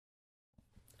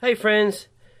Hey friends,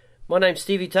 my name's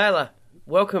Stevie Taylor.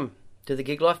 Welcome to the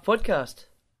Gig Life Podcast.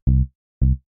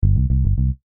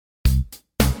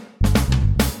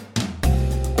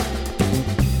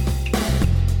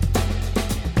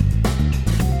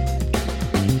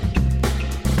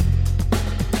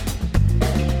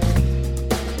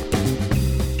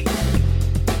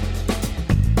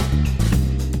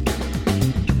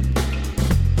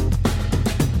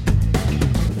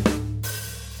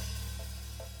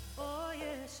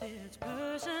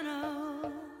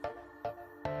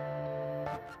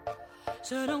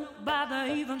 So don't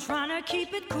bother even trying to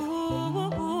keep it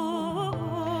cool.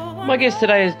 My guest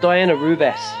today is Diana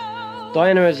Rouvas.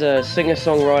 Diana is a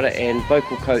singer-songwriter and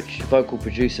vocal coach, vocal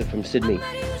producer from Sydney.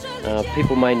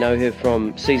 People may know her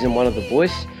from season 1 of The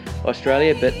Voice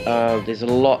Australia, but there's a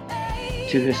lot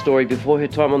to her story before her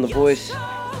time on The Voice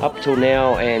up till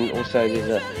now, and also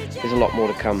there's a lot more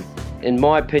to come. In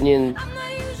my opinion,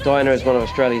 Diana is one of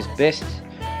Australia's best.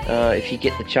 If you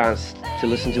get the chance to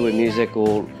listen to her music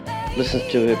or listen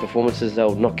to her performances,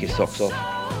 they'll knock your socks off.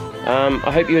 I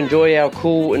hope you enjoy our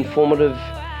cool, informative,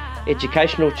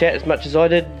 educational chat as much as I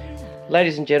did.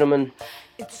 Ladies and gentlemen,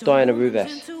 Diana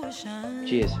Rouvas.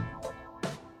 Cheers.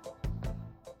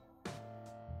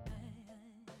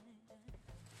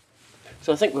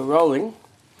 So I think we're rolling.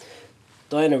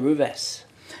 Diana Rouvas.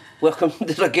 Welcome.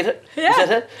 Did I get it? Yeah. Is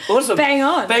that it? Awesome. Bang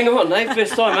on. Bang on, eh?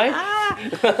 First time,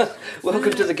 eh?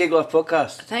 Welcome to the Gig Life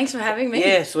Podcast. Thanks for having me.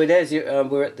 Yeah, sweet as.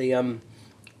 We're at the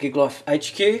Gig Life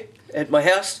HQ at my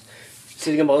house,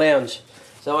 sitting in my lounge.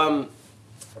 So, what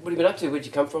have you been up to? Where'd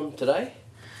you come from today?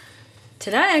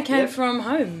 Today I came from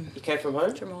home. You came from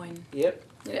home? Drummoyne. Yep.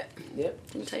 Yeah.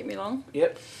 Yep. Didn't take me long.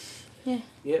 Yep. Yeah.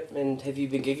 Yep. And have you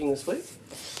been gigging this week?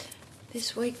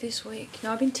 This week.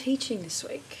 No, I've been teaching this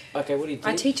week. Okay, what do you teach?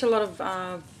 I teach a lot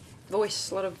of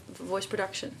voice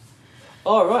production.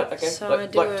 Oh, right, okay. So like I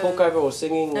do talkover or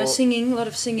singing? No, or... singing, a lot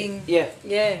of singing. Yeah.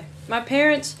 Yeah. My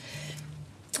parents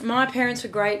were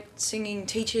great singing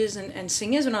teachers and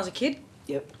singers when I was a kid.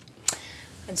 Yep.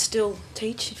 And still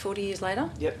teach 40 years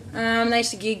later. Yep. They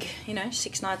used to gig,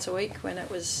 6 nights a week when it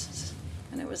was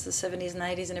the 70s and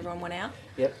 80s and everyone went out.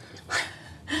 Yep.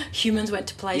 Humans went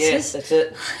to places. Yes, that's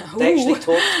it. They actually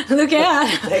talked. Look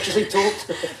out. They actually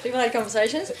talked. People had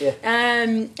conversations. Yeah.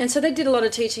 And so they did a lot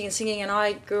of teaching and singing, and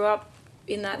I grew up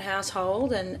in that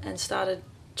household and started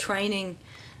training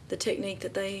the technique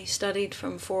that they studied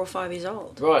from 4 or 5 years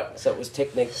old. Right, so it was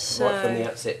technique right from the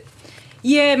outset.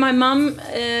 Yeah, my mum,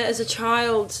 as a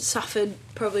child, suffered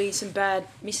probably some bad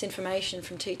misinformation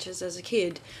from teachers as a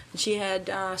kid. And she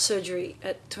had surgery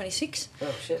at 26.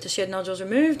 Oh, shit. So she had nodules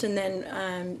removed and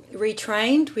then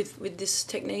retrained with this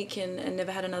technique and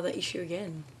never had another issue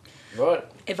again. Right.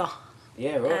 Ever.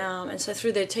 Yeah, right. And so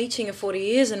through their teaching of 40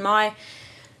 years and my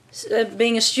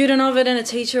being a student of it and a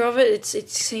teacher of it, it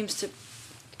seems to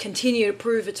continue to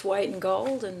prove its weight in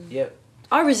gold. And Yep.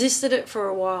 I resisted it for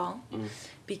a while.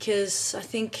 Because I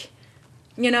think,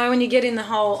 when you get in the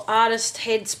whole artist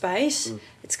headspace,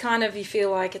 it's kind of, you feel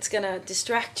like it's going to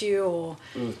distract you or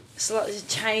slightly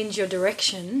change your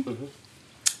direction.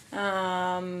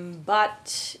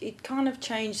 But it kind of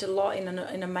changed a lot in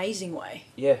an amazing way.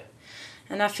 Yeah.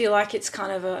 And I feel like it's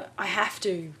kind of I have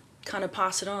to kind of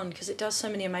pass it on because it does so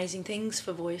many amazing things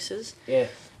for voices. Yeah.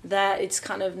 That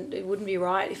it wouldn't be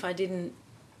right if I didn't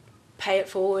pay it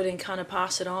forward and kind of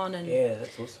pass it on and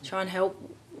that's awesome. try and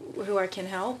help who I can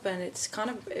help, and it's kind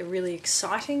of really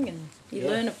exciting, and you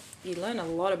learn a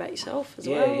lot about yourself as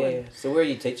well. Yeah. So where are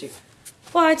you teaching?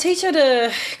 Well, I teach at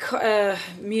a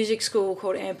music school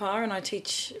called Empire, and I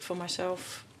teach for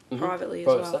myself privately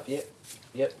Private as well. Stuff,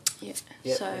 yep. Yeah.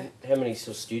 So and how many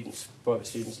sort of private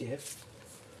students do you have?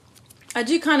 I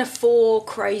do kind of 4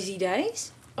 crazy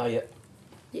days. Oh, yeah.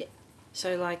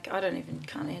 So,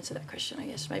 can't answer that question, I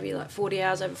guess. Maybe 40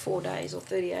 hours over 4 days or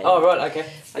 38. Oh, right, okay.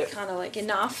 Yep. Kind of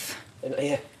enough.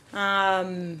 Yeah.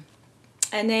 And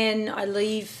then I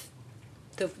leave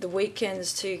the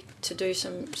weekends to do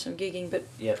some gigging, but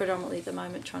predominantly at the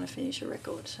moment trying to finish a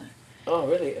record. So. Oh,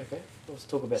 really? Okay. Let's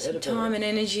talk about that a bit. Time and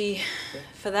energy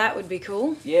for that would be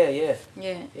cool. Yeah.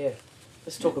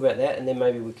 Let's talk about that, and then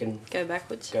maybe we can... Go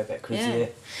backwards. Yeah.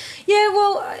 Yeah,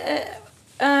 well...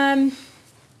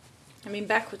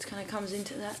 backwards kind of comes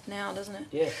into that now, doesn't it?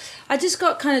 Yeah. I just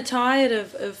got kind of tired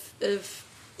of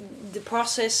the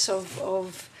process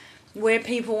of where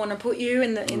people want to put you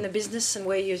in the business and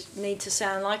where you need to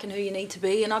sound like and who you need to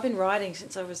be. And I've been writing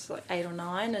since I was 8 or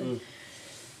 9, and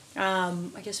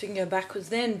I guess we can go backwards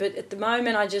then. But at the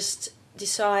moment, I just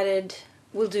decided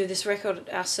we'll do this record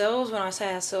ourselves. When I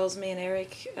say ourselves, me and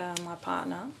Eric, my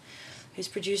partner, who's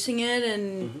producing it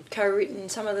and co-written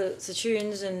some of the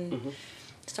tunes and.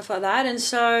 stuff like that. And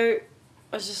so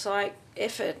I was just like,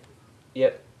 F it.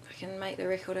 Yep. We can make the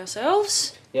record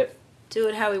ourselves. Yep. Do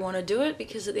it how we want to do it,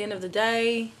 because at the end of the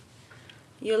day,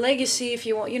 your legacy, if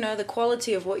you want, the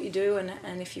quality of what you do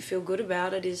and if you feel good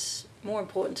about it is more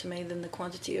important to me than the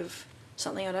quantity of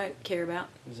something I don't care about.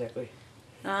 Exactly.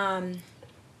 And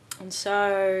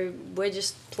so we're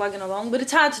just plugging along, but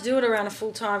it's hard to do it around a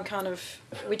full-time kind of,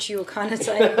 which you were kind of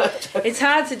saying. It's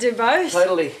hard to do both.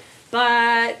 Totally.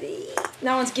 But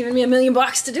no one's given me $1 million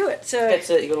to do it, so that's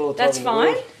it. You got all the time that's in the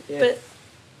fine. world. Yeah. But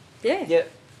yeah. Yeah.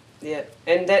 Yeah.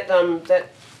 And that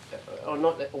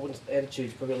not that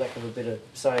attitude's probably a lack of a better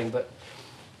saying, but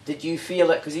did you feel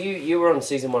that, because you were on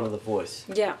season 1 of The Voice?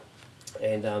 Yeah.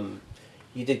 And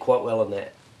you did quite well on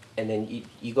that, and then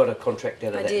you got a contract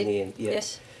out of that in the end. Yeah.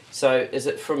 Yes. So is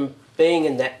it from being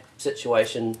in that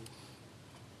situation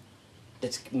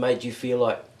that's made you feel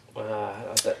like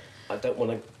I don't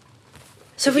want to?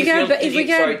 So if we go,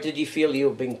 did you feel you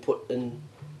were being put in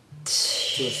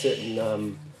to a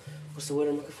certain what's the word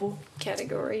I'm looking for?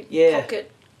 Category. Yeah.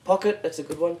 Pocket. That's a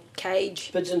good one.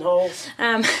 Cage. Pigeonhole.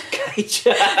 Cage.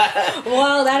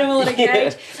 Wild animal in a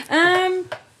cage.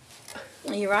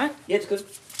 Are you right? Yeah, it's good.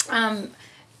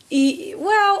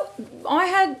 Well, I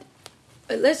had.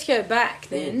 Let's go back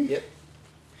then. Yep.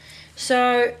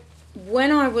 So,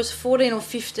 when I was 14 or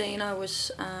 15, I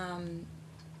was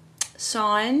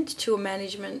signed to a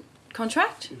management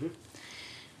contract. Mm-hmm.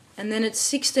 And then at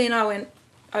 16, I went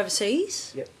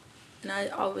overseas. Yep. And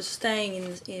I was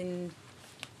staying in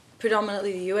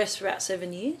predominantly the US for about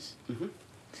 7 years. Mm-hmm.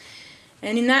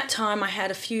 And in that time, I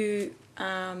had a few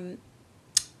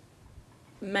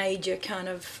major kind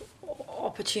of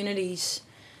opportunities.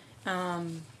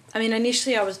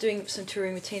 Initially I was doing some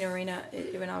touring with Tina Arena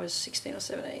when I was 16 or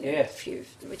 17. Yeah.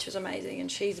 Which was amazing.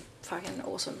 And she's a fucking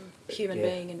awesome human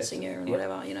being and singer and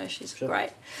whatever. She's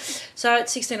great. So at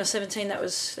 16 or 17, that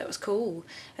was cool.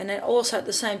 And then also at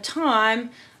the same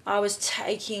time, I was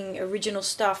taking original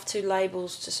stuff to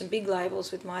labels, to some big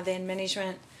labels with my then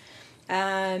management.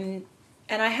 And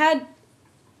I had,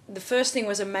 the first thing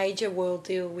was a major world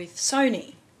deal with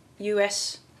Sony,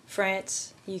 US,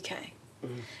 France, UK.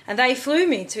 Mm-hmm. And they flew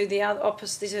me to the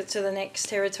opposite, to the next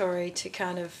territory to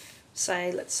kind of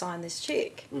say, let's sign this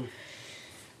chick. Mm.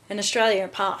 And Australia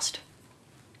passed.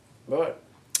 Right.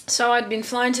 So I'd been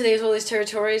flying to all these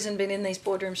territories and been in these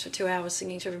boardrooms for 2 hours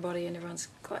singing to everybody, and everyone's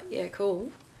like, yeah,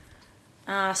 cool.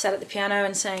 Sat at the piano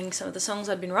and sang some of the songs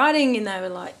I'd been writing, and they were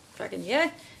like, fucking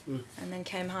yeah. Mm. And then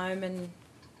came home and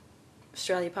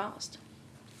Australia passed.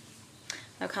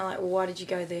 They were kind of like, well, why did you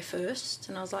go there first?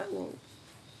 And I was like, well,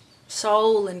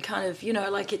 soul and kind of,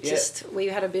 just, we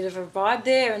had a bit of a vibe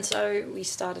there, and so we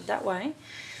started that way.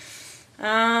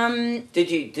 Did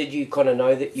you kind of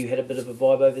know that you had a bit of a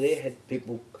vibe over there? Had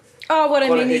people... Oh, what I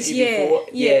mean is, yeah.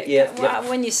 Well,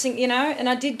 when you sing, and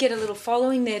I did get a little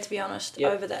following there, to be honest,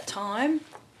 over that time,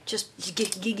 just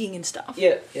gigging and stuff.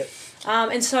 Yeah.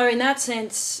 And so in that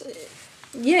sense,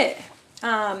 yeah.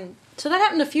 So that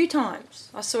happened a few times.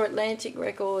 I saw Atlantic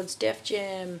Records, Def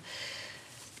Jam.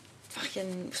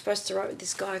 Fucking supposed to write with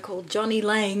this guy called Johnny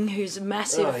Lang, who's a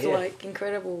massive,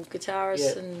 incredible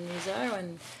guitarist and muso,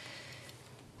 and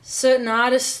certain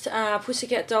artists,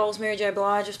 Pussycat Dolls, Mary J.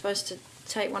 Blige, were supposed to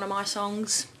take one of my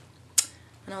songs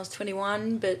when I was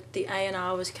 21, but the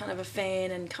A&R was kind of a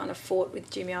fan and kind of fought with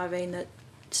Jimmy Iovine that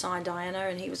signed Diana,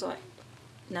 and he was like,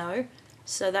 no.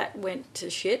 So that went to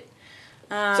shit.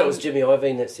 So it was Jimmy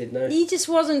Iovine that said no? He just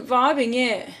wasn't vibing,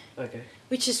 yeah. Okay.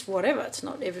 Which is whatever. It's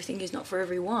not, everything is not for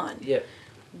everyone. Yeah.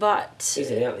 But...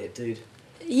 He's an outlet dude.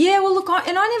 Yeah, well, look,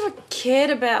 I never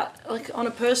cared about, like, on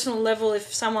a personal level,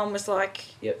 if someone was like,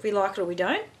 we like it or we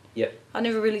don't. Yep. I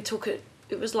never really took it.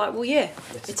 It was like, well, yeah,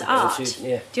 it's art. Attitude,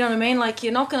 yeah. Do you know what I mean? Like,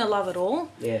 you're not going to love it all.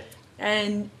 Yeah.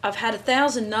 And I've had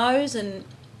 1,000 no's and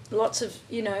lots of,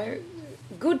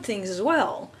 good things as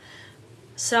well.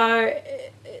 So,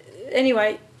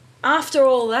 anyway, after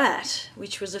all that,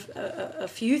 which was a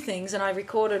few things, and I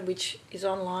recorded, which is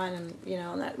online, and,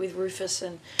 on that with Rouvas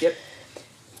and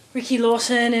Ricky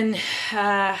Lawson and...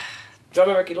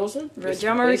 drummer Ricky Lawson?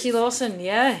 Drummer Ricky Lawson,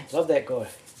 yeah. Love that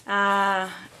guy.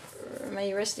 May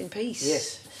you rest in peace.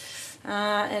 Yes.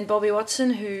 And Bobby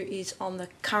Watson, who is on the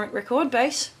current record,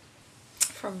 bass,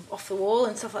 from Off the Wall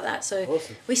and stuff like that. So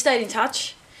awesome. We stayed in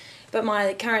touch, but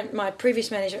my previous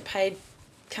management paid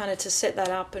kind of to set that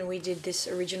up, and we did this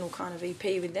original kind of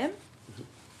EP with them,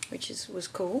 which was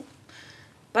cool.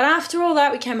 But after all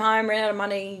that, we came home, ran out of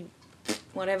money,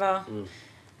 whatever. Mm.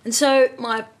 And so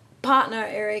my partner,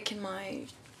 Eric, and my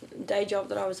day job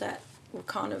that I was at were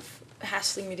kind of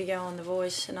hassling me to go on The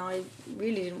Voice, and I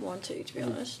really didn't want to be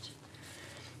honest.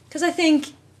 Because I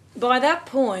think by that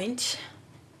point,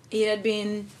 it had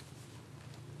been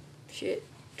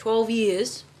 12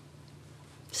 years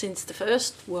since the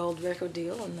first world record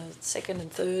deal and the second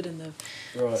and third and the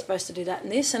supposed to do that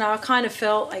and this, and I kind of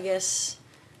felt, I guess,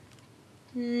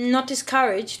 not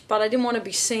discouraged, but I didn't want to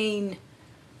be seen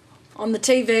on the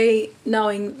TV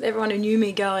knowing everyone who knew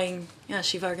me going, yeah,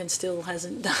 she fucking still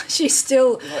hasn't done, she's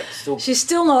still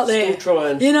not there. Still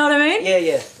trying. You know what I mean?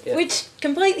 Yeah. Which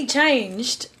completely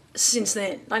changed since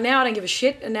then. Like now I don't give a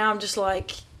shit, and now I'm just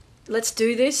like, let's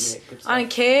do this. Yeah, I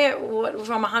don't care if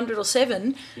I'm 100 or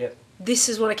 7. Yep. This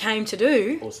is what I came to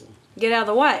do. Awesome. Get out of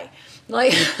the way.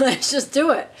 Like, let's just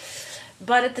do it.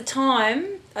 But at the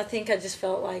time, I think I just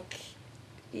felt like,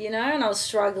 and I was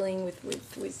struggling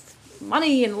with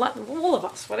money and all of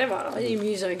us, whatever. Your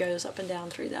muso goes up and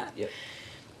down through that. Yep.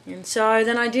 And so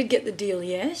then I did get the deal,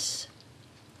 yes.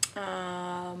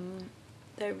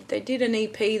 They did an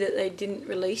EP that they didn't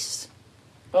release.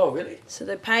 Oh, really? So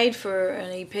they paid for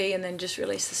an EP and then just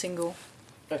released the single.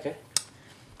 Okay.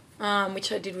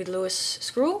 Which I did with Lewis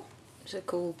Scrull, who's a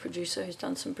cool producer who's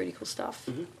done some pretty cool stuff.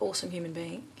 Mm-hmm. Awesome human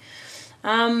being.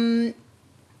 I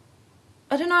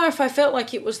don't know if I felt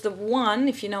like it was the one,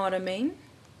 if you know what I mean.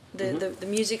 The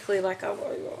musically, like I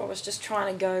was just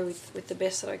trying to go with the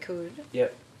best that I could.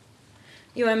 Yep.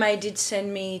 UMA did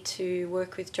send me to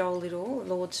work with Joel Little,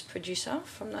 Lord's producer,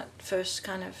 from that first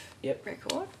kind of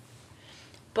record.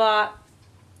 But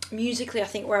musically, I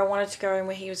think where I wanted to go and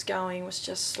where he was going was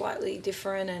just slightly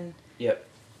different, and yeah,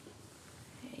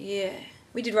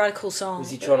 we did write a cool song.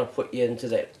 Was he trying to put you into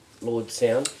that Lord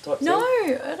sound type thing? No,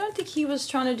 I don't think he was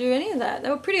trying to do any of that. They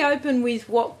were pretty open with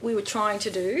what we were trying to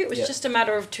do. It was just a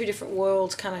matter of two different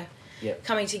worlds kind of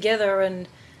coming together, and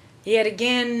yet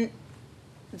again,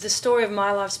 the story of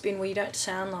my life's been where you don't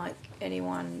sound like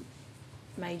anyone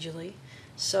majorly.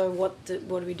 So what do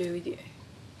we do with you?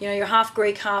 You're half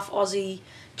Greek, half Aussie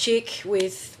chick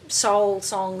with soul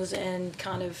songs and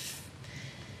kind of,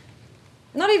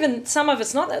 not even, some of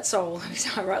it's not that soul.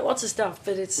 I write lots of stuff,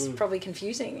 but it's probably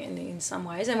confusing in some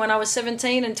ways. And when I was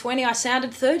 17 and 20, I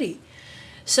sounded 30.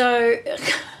 So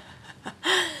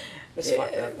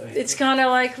it's kind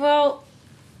of like, well,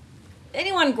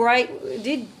 anyone great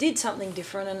did something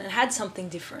different and had something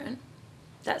different.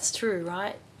 That's true,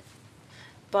 right?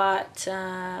 But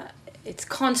it's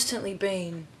constantly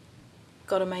been,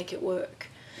 got to make it work.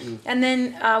 And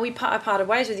then I parted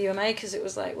ways with UMA because it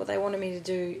was like, well, they wanted me to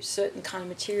do certain kind of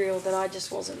material that I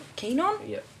just wasn't keen on.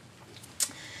 Yep.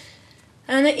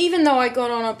 And even though I got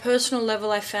on a personal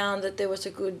level, I found that there was a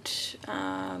good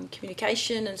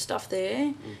communication and stuff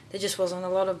there. There just wasn't a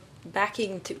lot of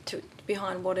backing to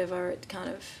behind whatever it kind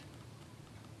of,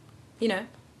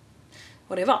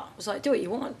 whatever. It was like, do what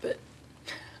you want, but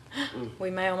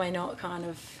we may or may not kind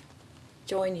of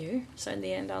join you. So in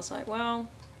the end, I was like, well,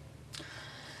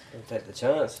 don't take the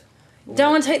chance.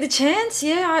 Don't want to take the chance?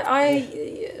 Yeah,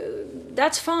 I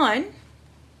that's fine.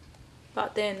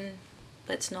 But then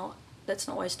let's not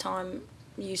waste time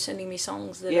you sending me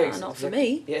songs that are not for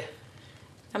me. Yeah.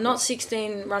 I'm not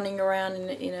 16 running around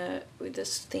with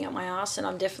this thing up my ass, and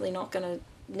I'm definitely not going to,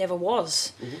 never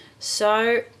was.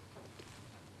 So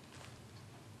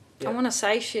I want to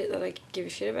say shit that I give a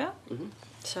shit about.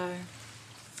 So,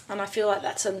 and I feel like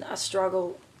that's a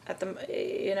struggle at the,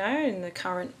 in the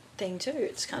current thing too.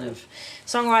 It's kind of,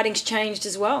 songwriting's changed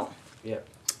as well. Yeah.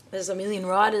 There's a million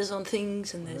writers on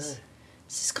things, and it's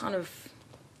just kind of,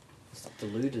 it's not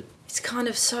diluted. It's kind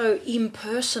of so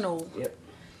impersonal. Yep.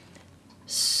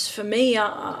 For me,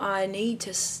 I need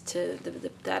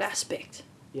that aspect.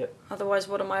 Yep. Otherwise,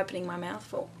 what am I opening my mouth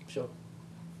for? Sure.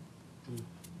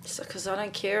 Because I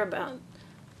don't care about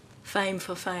fame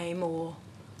for fame or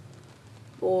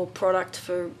product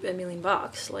for $1 million.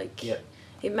 Like,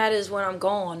 it matters when I'm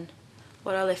gone,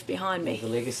 what I left behind me. The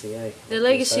legacy, eh? The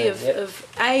legacy of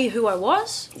A, who I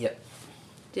was. Yep.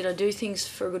 Did I do things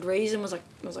for a good reason? Was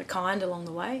I kind along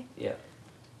the way? Yeah.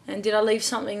 And did I leave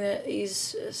something that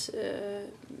is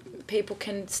people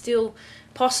can still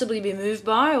possibly be moved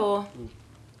by? Or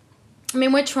I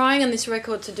mean, we're trying on this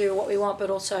record to do what we want, but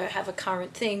also have a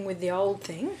current thing with the old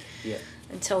thing,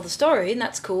 and tell the story, and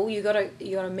that's cool. You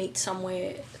gotta meet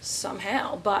somewhere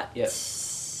somehow, but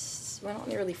we're not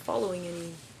really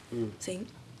following anything.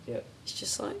 Yeah, it's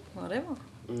just like whatever.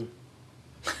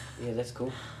 Yeah, that's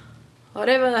cool.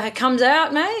 Whatever comes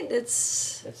out, mate.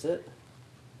 That's it.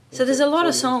 So there's a lot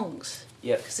of songs.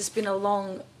 Yeah. Because it's been a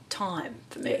long time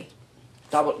for me.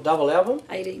 Double album?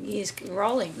 18 years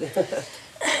rolling.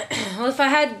 Well, if I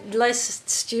had less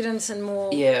students and more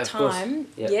time,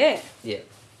 yeah.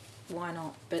 Why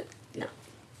not? But no,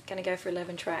 gonna go for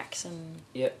 11 tracks and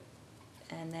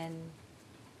then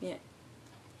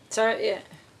So, yeah.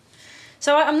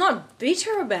 So I'm not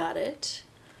bitter about it.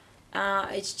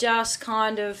 It's just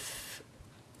kind of,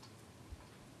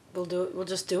 we'll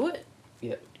just do it.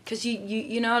 Yeah. Because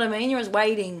you know what I mean? You're always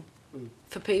waiting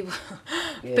for people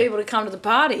Yeah. people to come to the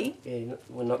party. Yeah,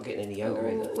 we're not getting any younger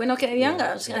either. We're not getting any younger.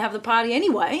 I'm just going to have the party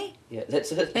anyway. Yeah,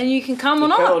 that's it. And you can come or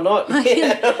not. Come or not.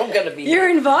 Yeah, I'm going to be... You're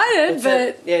invited,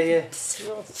 but... Yeah.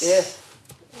 Yeah.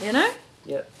 You know?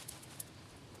 Yeah.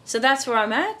 So that's where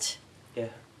I'm at. Yeah.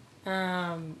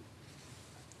 And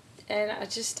I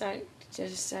just don't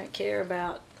care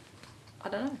about... I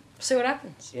don't know. See what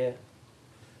happens. Yeah.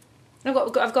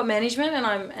 I've got management, and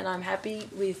I'm happy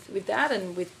with that,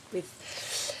 and with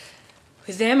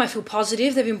them I feel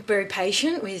positive. They've been very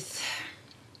patient with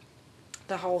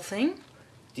the whole thing.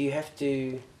 Do you have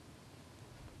to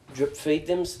drip feed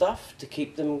them stuff to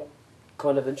keep them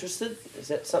kind of interested? Is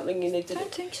that something you need to do? I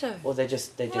don't think so. Or they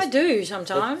just I do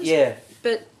sometimes. Yeah.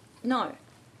 But no.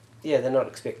 Yeah, they're not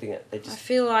expecting it. They I just...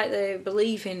 feel like they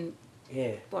believe in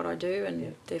Yeah. what I do, and Yeah.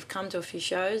 they've come to a few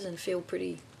shows and feel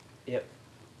pretty... Yep.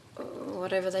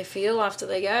 Whatever they feel after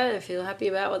they go, they feel happy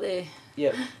about what they're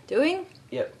Yep. doing.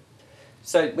 Yep.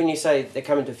 So when you say they're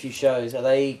coming to a few shows, are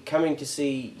they coming to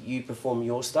see you perform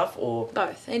your stuff, or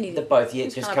Both, anything. the both? Yeah,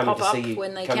 Just just kinda coming to pop see up you.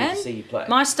 when they coming can. to see you play.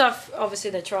 My stuff,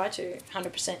 obviously, they try to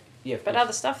 100%. Yeah. of But course.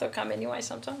 other stuff, they'll come anyway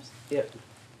sometimes. Yep.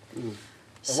 Mm. And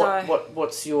So,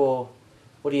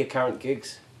 what are your current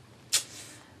gigs?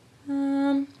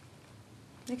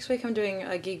 next week I'm doing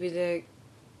a gig with a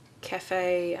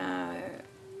cafe,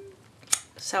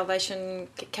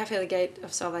 Cafe the Gate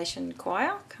of Salvation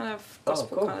choir, kind of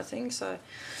gospel cool. kind of thing. So,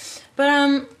 but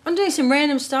I'm doing some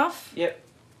random stuff. Yep.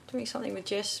 Doing something with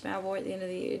Jess Malboy at the end of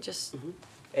the year. Just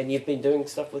And you've been doing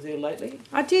stuff with her lately?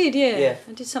 I did, yeah. Yeah.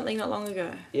 I did something not long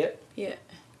ago. Yep. Yeah.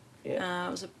 Yeah.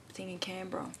 It was a thing in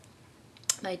Canberra.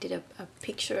 They did a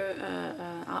picture,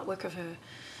 artwork of her.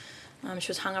 She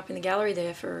was hung up in the gallery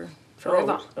there for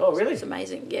forever. Oh, really? It's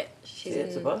amazing. Yeah. She's Yeah,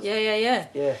 it's a buzz. Yeah.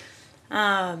 Yeah.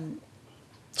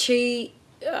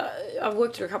 I've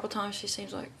worked with her a couple of times. She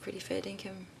seems like a pretty fair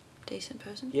dinkum, decent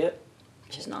person. Yep.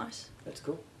 Which is nice. That's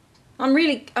cool. I'm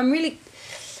really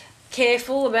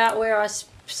careful about where I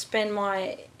spend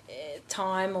my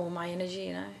time or my energy,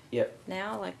 you know. Yep.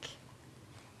 Now, like,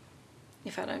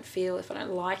 if I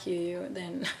don't like you,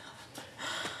 then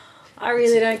I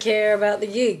really don't care about the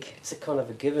gig. It's a kind of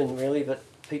a given, really, but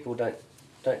people don't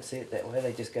see it that way.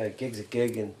 They just go, gig's a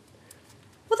gig, and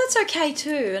Well, that's okay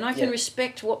too, and I can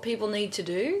respect what people need to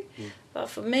do. But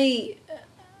for me,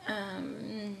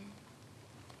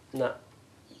 no,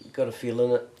 you got to feel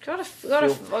in it. I gotta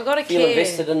Feel care.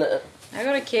 invested in it, I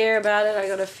gotta care about it. I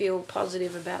gotta feel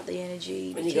positive about the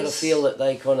energy. and you got to feel that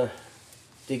they kind of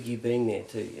dig you being there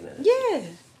too. You know. Yeah.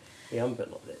 Yeah, I'm a bit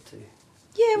like that too.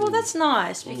 Yeah, well, that's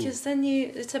nice because then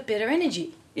it's a better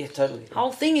energy. Yeah, totally. The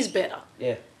whole thing is better.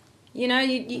 Yeah. You know,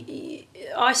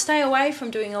 I stay away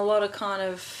from doing a lot of kind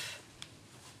of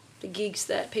the gigs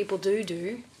that people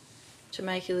do to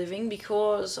make a living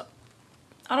because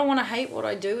I don't want to hate what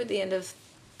I do at the end of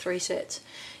 3 sets.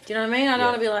 Do you know what I mean? I don't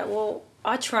want to be like, well,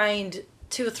 I trained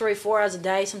 2 or 3, 4 hours a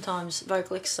day, sometimes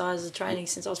vocal exercises, training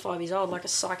since I was 5 years old, like a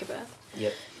psychopath.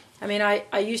 Yep. I mean,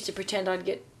 I used to pretend I'd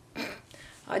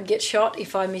get shot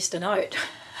if I missed a note.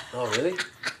 Oh, really?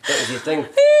 That was your thing?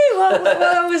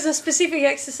 well, it was a specific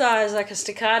exercise, like a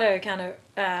staccato kind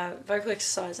of vocal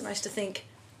exercise, and I used to think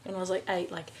when I was like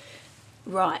 8, like,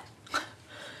 right,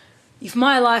 if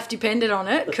my life depended on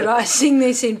it, could I sing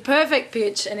this in perfect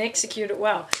pitch and execute it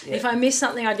well? Yeah. If I missed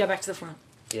something, I'd go back to the front.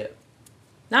 Yeah.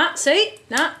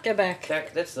 Go back.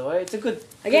 That's the way. It's a good...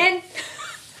 Again?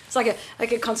 It's like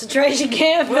a concentration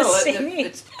camp for Well, singing.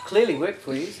 it's clearly worked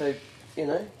for you, so, you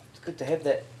know, it's good to have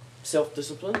that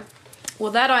self-discipline.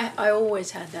 Well, that I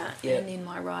always had that, Yeah. and in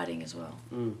my writing as well,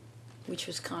 which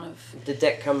was kind of... Did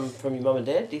that come from your mum and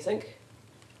dad, do you think?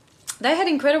 They had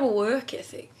incredible work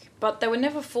ethic, but they were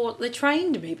never they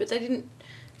trained me, but they didn't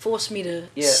force me to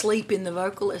sleep in the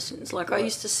vocal lessons. Like, I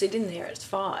used to sit in there at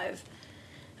 5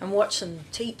 and watch them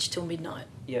teach till midnight.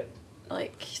 Yep.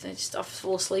 Like, I'd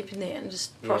fall asleep in there and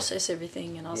just process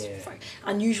everything, and I was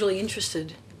unusually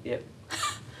interested. Yep.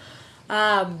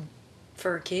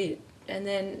 For a kid. And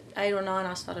then 8 or 9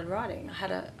 I started writing.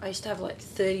 I used to have like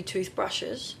 30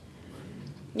 toothbrushes.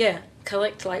 Yeah,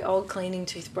 collect like old cleaning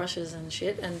toothbrushes and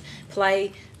shit and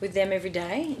play with them every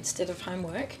day instead of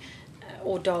homework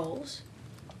or dolls.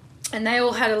 And they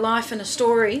all had a life and a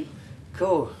story.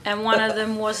 Cool. And one of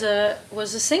them was a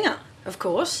singer, of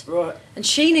course. Right. And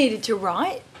she needed to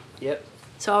write. Yep.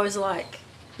 So I was like,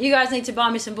 you guys need to buy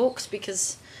me some books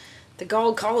because the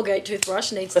gold Colgate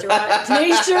toothbrush needs to write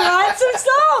some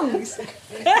songs.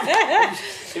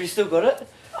 Have you still got it?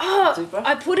 Oh, Toothbrush?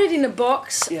 I put it in a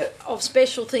box Yeah. of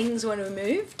special things when we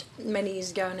moved many years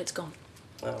ago, and it's gone.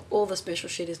 Oh, All the special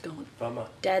shit is gone. bummer.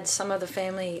 Dad's, some of the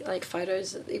family like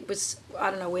photos. It was, I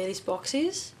don't know where this box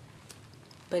is,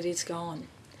 but it's gone.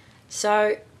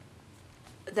 So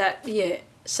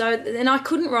So then I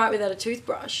couldn't write without a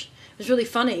toothbrush. It was really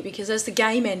funny because as the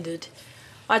game ended,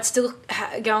 I'd still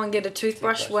go and get a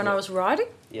toothbrush when I was writing.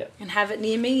 Yeah. And have it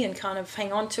near me and kind of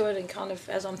hang on to it and kind of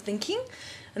as I'm thinking.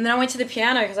 And then I went to the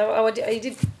piano because I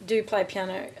did play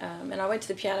piano, and I went to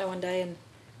the piano one day and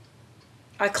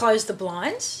I closed the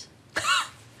blinds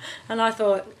and I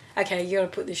thought, okay, you got to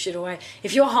put this shit away.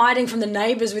 If you're hiding from the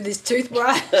neighbours with this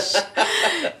toothbrush,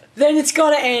 then it's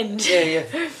got to end. Yeah.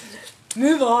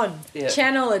 Move on. Yeah.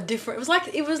 Channel a different.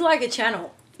 It was like a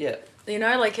channel. Yeah. You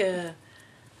know, like a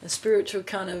spiritual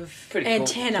kind of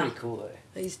antenna. Pretty cool though.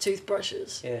 These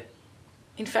toothbrushes. Yeah.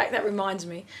 In fact, that reminds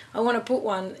me, I want to put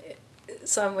one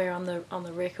somewhere on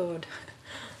the record.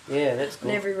 Yeah, that's cool.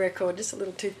 On every record, just a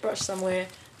little toothbrush somewhere.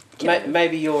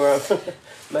 Maybe your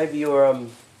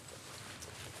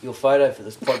your photo for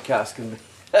this podcast can be.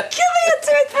 Give me a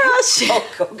toothbrush.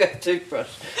 I'll go toothbrush.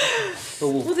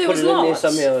 Well, there put was it in there lots.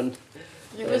 somehow and.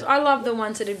 I love the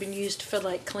ones that had been used for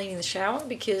like cleaning the shower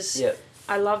because Yeah.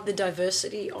 I love the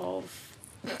diversity of,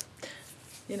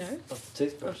 you know, Of the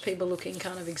toothbrush. of people looking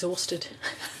kind of exhausted.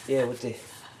 Yeah, with their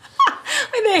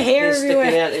With their hair sticking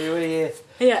everywhere. out everywhere.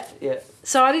 Yeah. Yeah.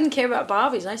 So I didn't care about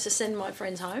Barbies. I used to send my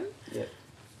friends home. Yeah.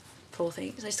 Poor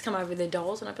things. They used to come over with their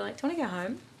dolls and I'd be like, do you want to go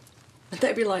home? And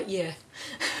they'd be like, yeah.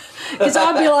 Because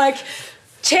I'd be like,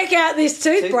 check out this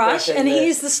toothbrush and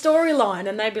here's the storyline.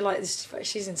 And they'd be like,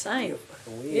 she's insane. You're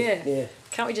fucking weird. Yeah.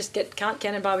 Can't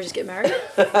Ken and Barbie just get married?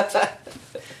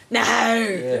 No.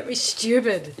 That'd be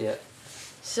stupid. Yeah.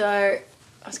 So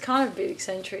I was kind of a bit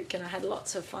eccentric and I had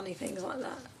lots of funny things like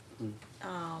that.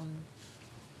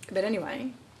 But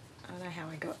anyway, I don't know how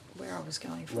I got where I was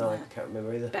going from No, I that. can't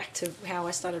remember either. Back to how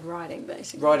I started writing,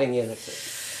 basically. Writing, yeah,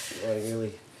 that's it. Writing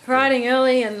early. Writing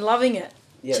early and loving it.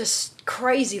 Yeah. Just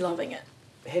crazy loving it.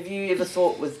 Have you ever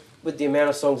thought with the amount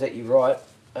of songs that you write,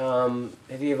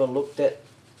 have you ever looked at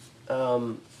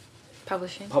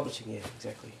Publishing. publishing? Yeah,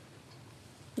 exactly.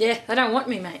 Yeah, they don't want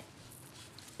me, mate.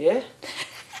 Yeah?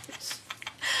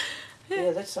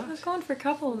 Yeah, that I've sucks. gone for a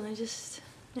couple and they just,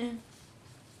 yeah.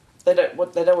 They don't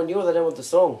want you or they don't want the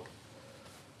song?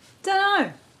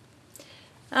 Don't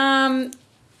know.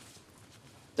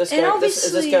 Is this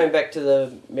obviously- going back to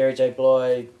the Mary J.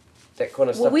 Blige, that kind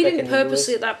of stuff? Well, we back didn't in the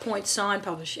purposely US? at that point sign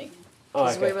publishing. Oh,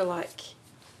 Because okay. we were like,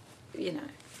 you know,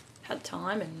 had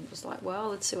time and was like, well,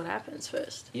 let's see what happens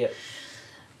first. Yeah.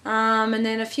 And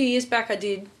then a few years back I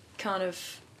did kind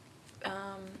of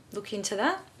look into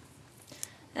that.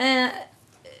 And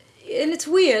it's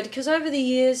weird because over the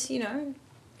years, you know,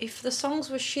 if the songs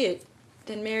were shit,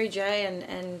 then Mary J.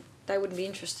 and they wouldn't be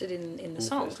interested in the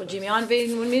songs. Or Jimmy Iovine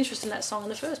wouldn't be interested in that song in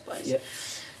the first place. Yeah.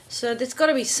 So there's got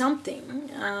to be something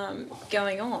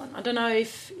going on. I don't know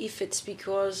if it's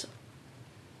because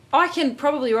I can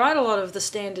probably write a lot of the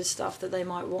standard stuff that they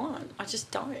might want. I just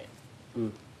don't.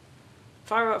 Mm.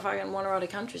 If I want to write a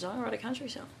country song, I write a country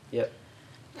song. Yeah.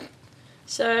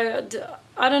 So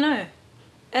I don't know,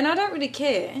 and I don't really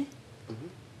care. Mm-hmm.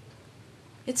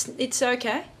 It's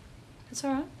okay. It's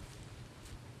all right.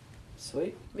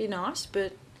 Sweet. Be nice,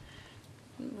 but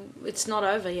it's not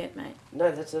over yet, mate. No,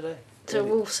 that's it. So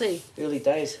we'll see. Early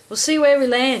days. We'll see where we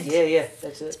land. Yeah,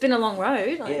 that's It's it. been a long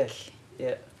road. Like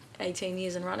Yeah. 18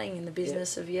 years and running in the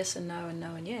business of yes and no and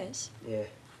no and yes. Yeah.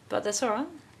 But that's all right.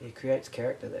 It creates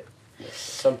character that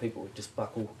some people would just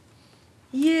buckle.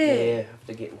 Yeah. Yeah,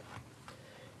 after getting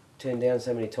turned down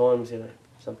so many times, you know,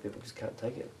 some people just can't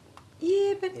take it.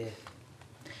 Yeah, but Yeah.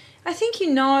 I think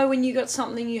you know when you got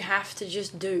something you have to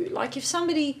just do. Like if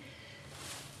somebody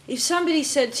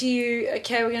said to you,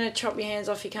 okay, we're going to chop your hands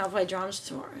off, you can't play drums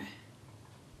tomorrow.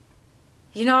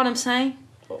 You know what I'm saying?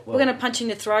 Well, We're going to punch you in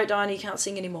the throat, Diana, you can't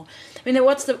sing anymore. I mean,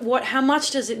 how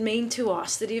much does it mean to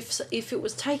us that if it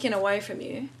was taken away from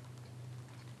you,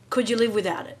 could you live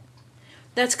without it?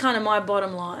 That's kind of my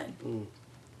bottom line. Mm.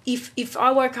 If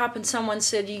I woke up and someone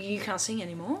said, you can't sing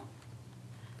anymore,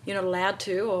 you're not allowed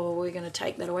to, or we're going to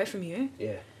take that away from you.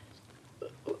 Yeah.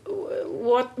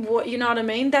 What you know what I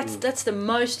mean? That's the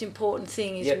most important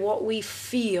thing is what we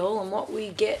feel and what we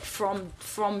get from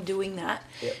doing that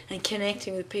and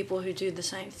connecting with people who do the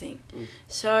same thing.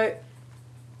 So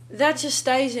that just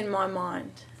stays in my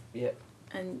mind. Yeah.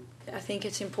 And I think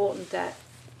it's important that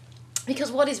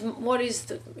Because what is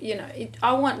the,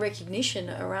 I want recognition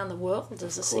around the world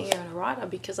as a singer and a writer,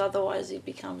 because otherwise it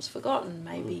becomes forgotten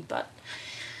maybe. But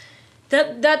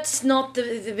that's not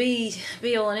the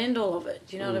be all and end all of it.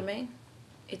 You know what I mean?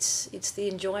 It's the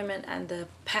enjoyment and the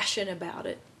passion about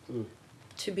it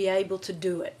to be able to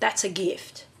do it. That's a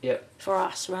gift for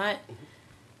us, right?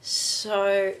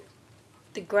 So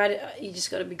you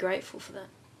just got to be grateful for that.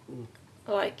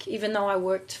 Like, even though I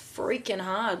worked freaking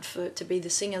hard to be the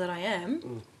singer that I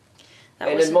am.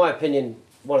 And in my opinion,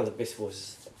 one of the best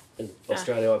voices in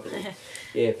Australia, I believe.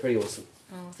 Yeah, pretty awesome.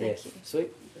 Oh, thank you.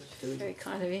 Sweet. Very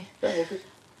kind of you.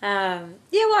 No,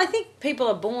 well, I think people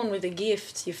are born with a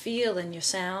gift. You feel and your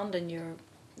sound and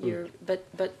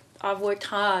but I've worked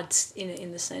hard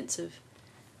in the sense of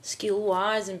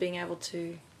skill-wise and being able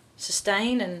to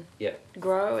sustain and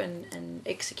grow and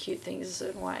execute things a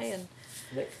certain way. And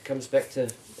that comes back to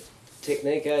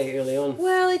technique, early on.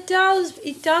 Well, it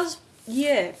does,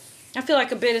 yeah. I feel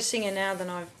like a better singer now than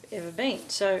I've ever been.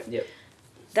 So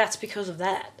that's because of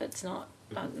that. That's not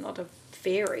not a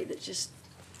fairy that just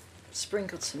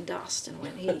sprinkled some dust and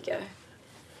went, here you go.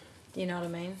 You know what I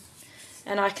mean?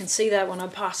 And I can see that when I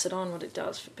pass it on, what it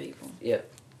does for people. Yeah.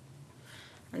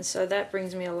 And so that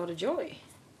brings me a lot of joy.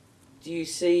 Do you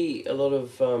see a lot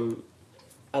of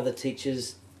other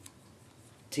teachers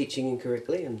teaching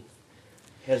incorrectly, and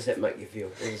how does that make you feel?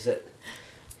 Or is that...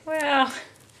 Well,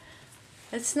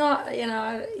 it's not,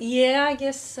 I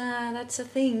guess that's a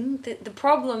thing. The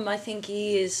problem, I think,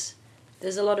 is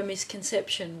there's a lot of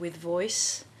misconception with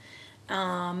voice,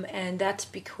 and that's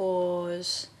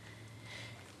because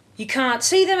you can't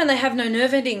see them and they have no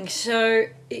nerve endings, so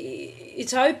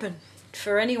it's open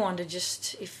for anyone to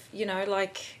just,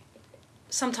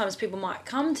 sometimes people might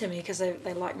come to me because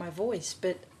they like my voice,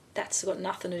 but that's got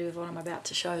nothing to do with what I'm about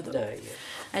to show them. No, yeah.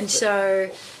 And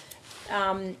so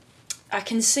I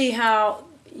can see how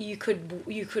you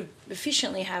could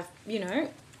efficiently have,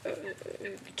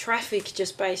 traffic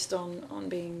just based on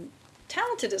being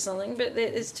talented at something, but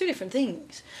there's two different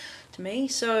things to me.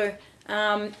 So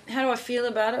how do I feel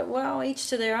about it? Well, each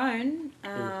to their own.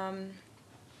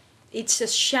 It's a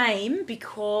shame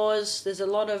because there's a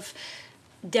lot of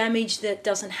damage that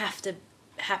doesn't have to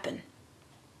happen.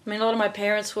 I mean, a lot of my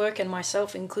parents' work, and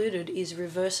myself included, is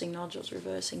reversing nodules,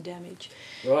 reversing damage.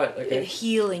 Right, okay.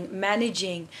 Healing,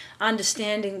 managing,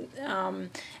 understanding.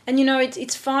 And,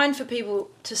 it's fine for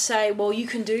people to say, well, you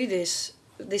can do this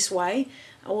way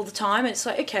all the time. And it's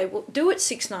like, okay, well, do it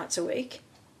 6 nights a week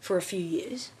for a few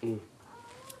years.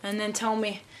 And then tell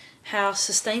me how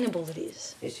sustainable it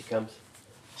is. Here she comes.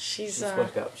 She's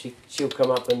woke up. She'll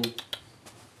come up and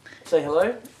say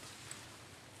hello.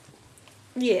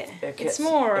 Yeah, it's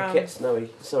more... Our cat's snowy,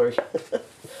 sorry.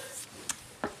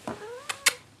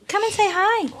 Come and say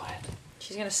hi. Quiet.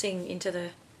 She's going to sing into the...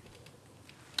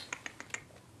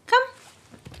 Come.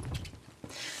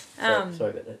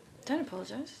 Sorry about that. Don't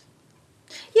apologise.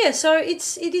 Yeah, so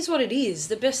it is what it is.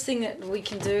 The best thing that we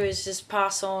can do is just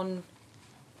pass on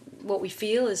what we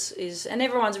feel is and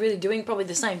everyone's really doing probably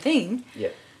the same thing. Yeah.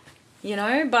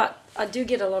 But I do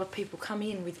get a lot of people come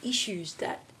in with issues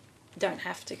that don't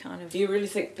have to kind of... Do you really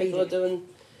think people are doing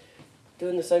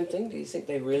the same thing? Do you think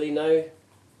they really know?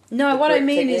 No, what I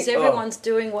mean technique? is everyone's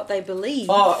doing what they believe.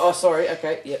 Oh, sorry,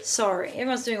 okay, yeah. Sorry,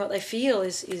 everyone's doing what they feel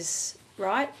is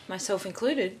right, myself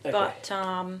included. Okay. But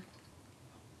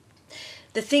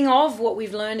the thing of what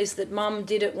we've learned is that Mum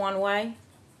did it one way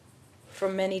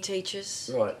from many teachers.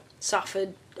 Right.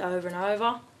 Suffered over and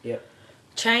over. Yeah.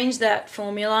 Changed that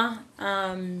formula.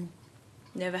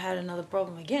 Never had another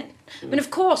problem again. I mean,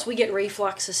 of course, we get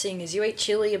reflux as singers. You eat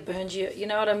chili, it burns you. You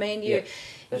know what I mean?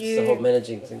 That's the whole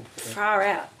managing thing. Far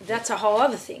out. That's a whole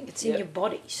other thing. It's in your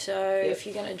body. So if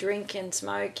you're going to drink and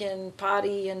smoke and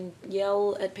party and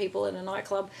yell at people in a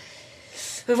nightclub,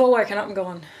 we've all woken up and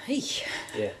gone, hey.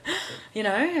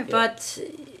 Yeah. But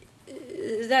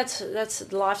that's the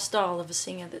lifestyle of a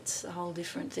singer. That's a whole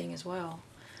different thing as well.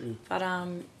 But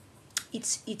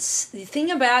it's the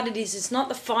thing about it is it's not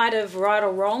the fight of right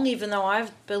or wrong, even though I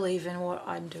believe in what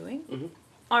I'm doing.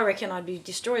 I reckon I'd be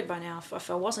destroyed by now if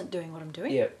I wasn't doing what I'm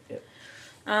doing.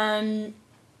 The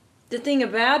thing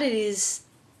about it is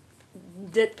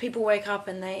that people wake up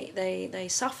and they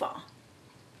suffer.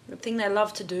 The thing they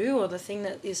love to do or the thing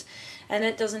that is... And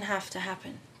it doesn't have to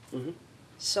happen.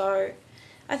 So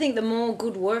I think the more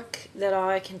good work that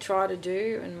I can try to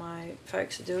do and my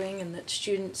folks are doing and that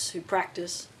students who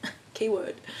practice...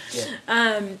 keyword,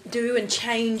 do and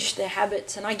change their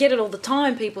habits. And I get it all the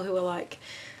time, people who are like,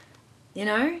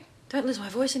 don't lose my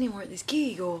voice anymore at this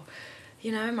gig, or,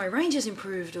 my range has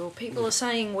improved, or people are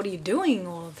saying, what are you doing,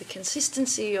 or the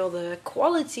consistency, or the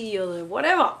quality, or the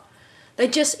whatever. They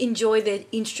just enjoy their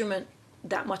instrument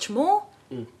that much more,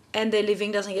 and their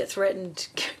living doesn't get threatened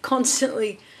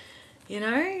constantly, you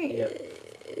know?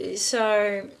 Yep.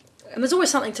 So, and there's always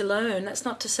something to learn. That's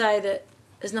not to say that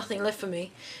there's nothing left for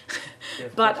me. Yeah,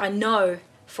 But I know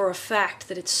for a fact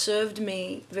that it's served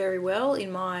me very well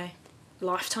in my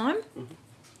lifetime.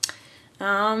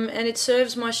 And it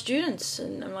serves my students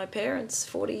and my parents.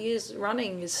 40 years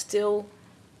running is still,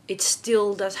 it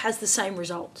still has the same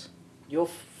result. Your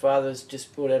father's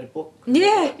just brought out a book.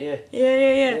 Yeah. Yeah.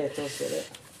 Yeah. Tell us about that.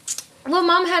 Well,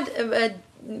 Mum had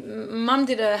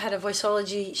had a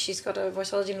voiceology. She's got a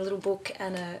voiceology in a little book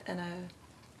and a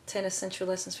tenor essential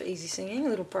lessons for easy singing, a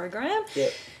little program.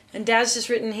 Yeah. And Dad's just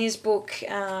written his book.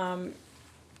 God,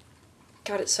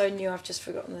 it's so new. I've just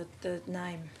forgotten the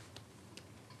name.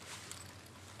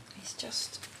 He's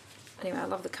just anyway. I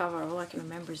love the cover. All I can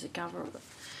remember is the cover of it.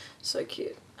 So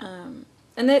cute.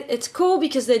 And it's cool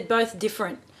because they're both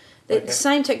different. They're the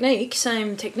same technique,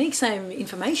 same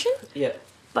information. Yeah.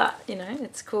 But, you know,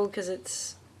 it's cool because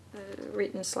it's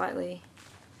written slightly...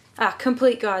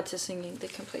 Complete Guide to Singing. The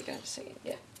Complete Guide to Singing,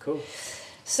 yeah. Cool.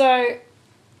 So,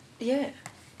 yeah.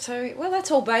 So, well, that's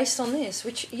all based on this,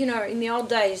 which, you know, in the old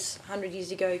days, 100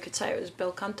 years ago, you could say it was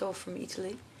bel canto from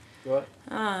Italy. Right.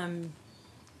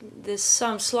 There's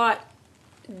some slight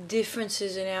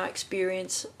differences in our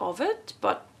experience of it,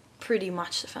 but pretty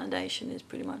much the foundation is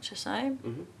pretty much the same.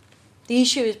 Mm-hmm. The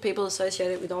issue is people associate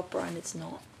it with opera, and it's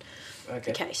not.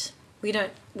 Okay. The case. We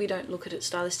don't look at it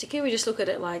stylistically. We just look at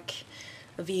it like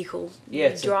a vehicle. Yeah,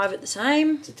 you drive it the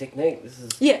same. It's a technique. This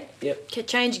is. Yeah. Yep. Can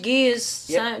change gears.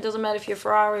 Yep. Same. It doesn't matter if you're a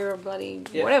Ferrari or a bloody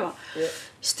Yep. whatever. Yep.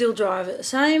 Still drive it the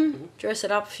same. Mm-hmm. Dress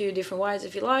it up a few different ways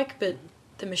if you like, but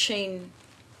the machine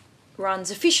runs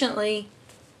efficiently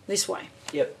this way.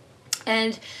 Yep.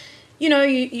 And you know,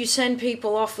 you send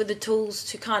people off with the tools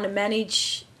to kind of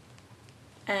manage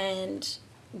and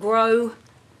grow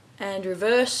and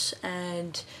reverse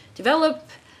and develop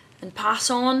and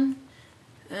pass on,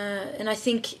 and I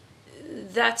think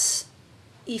that's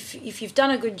if you've done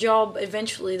a good job,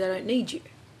 eventually they don't need you.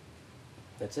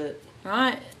 That's it.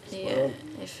 Right? That's yeah.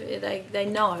 If they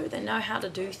know how to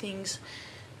do things,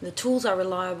 the tools are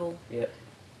reliable. Yeah.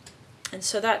 And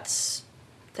so that's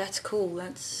cool.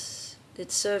 It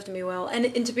served me well.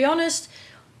 And to be honest,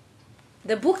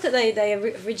 the book that they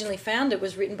originally found, it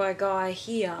was written by a guy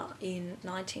here in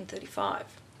 1935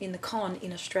 in the Con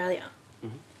in Australia.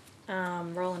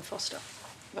 Mm-hmm. Roland Foster,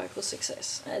 Vocal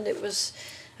Success. And it was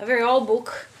a very old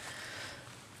book,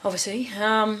 obviously.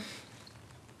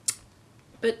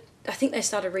 But I think they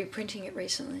started reprinting it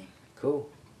recently. Cool.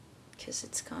 Because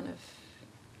it's kind of,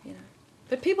 you know.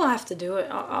 But people have to do it.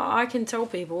 I can tell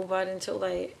people, but until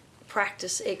they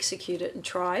practice, execute it and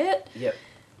try it, Yep.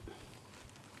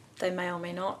 they may or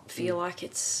may not feel like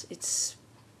it's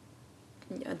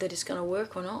you know, that it's going to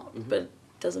work or not, but it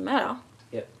doesn't matter.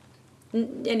 Yep.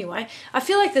 Anyway, I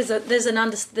feel like there's a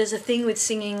thing with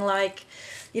singing, like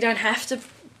you don't have to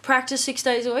practice 6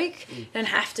 days a week. You don't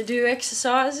have to do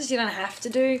exercises. You don't have to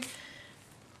do,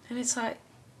 and it's like,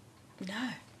 no,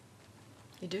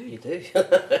 you do. You do.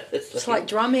 It's like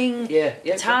drumming,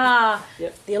 guitar,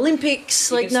 Yep. the Olympics.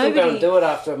 You like can still nobody. go and do it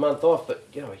after a month off, but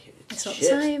you know It's not shit.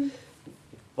 the same.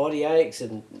 Body aches,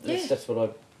 and that's what I,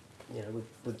 you know,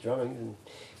 with drumming, and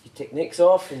your technique's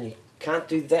off, and you can't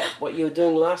do what you were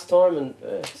doing last time, and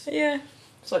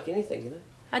it's like anything, you know.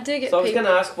 I do get. So I was people.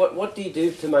 going to ask, what do you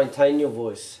do to maintain your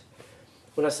voice?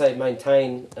 When I say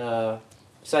maintain,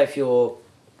 say if you're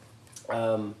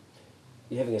having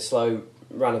a slow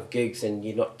run of gigs and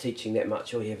you're not teaching that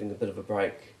much, or you're having a bit of a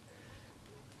break,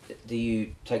 do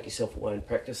you take yourself away and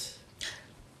practice?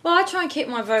 Well, I try and keep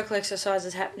my vocal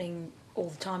exercises happening all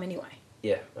the time anyway.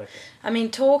 Yeah, okay. I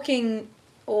mean, talking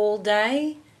all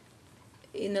day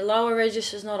in the lower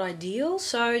register is not ideal,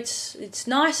 so it's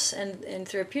nice and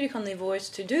therapeutic on the voice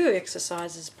to do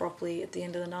exercises properly at the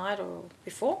end of the night or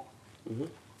before. Mm-hmm.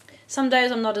 Some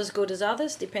days I'm not as good as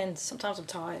others, depends. Sometimes I'm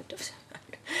tired.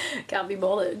 Can't be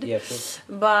bothered. Yeah, sure.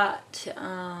 But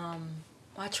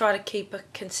I try to keep a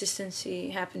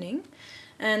consistency happening.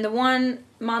 And the one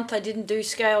month I didn't do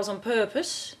scales on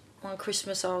purpose, on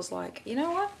Christmas I was like, you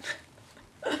know what?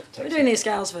 We're doing these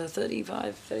scales for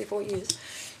 35, 34 years.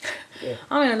 Yeah.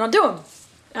 I'm going to not do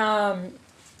them.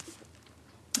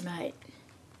 Mate,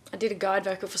 I did a guide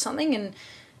vocal for something and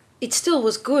it still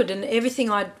was good, and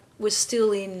everything was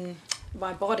still in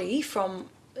my body from,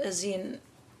 as in,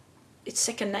 it's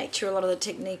second nature, a lot of the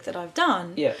technique that I've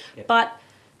done. Yeah. But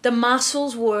the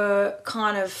muscles were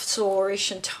kind of sore-ish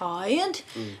and tired,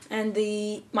 and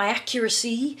my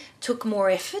accuracy took more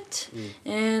effort,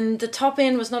 and the top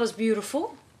end was not as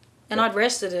beautiful, and I'd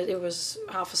rested it. It was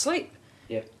half asleep.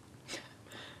 Yep.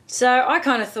 So I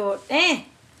kind of thought,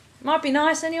 might be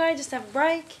nice anyway, just to have a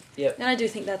break. Yep. And I do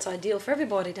think that's ideal for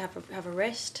everybody to have a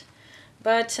rest.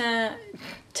 But,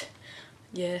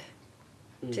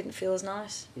 didn't feel as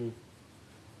nice.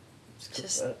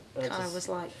 Just kind of was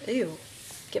like, ew,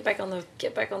 get back on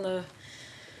the.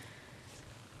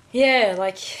 Yeah,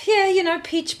 like, you know,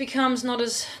 pitch becomes not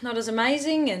as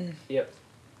amazing, and Yep.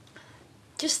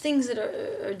 just things that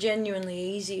are genuinely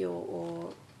easy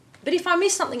or. But if I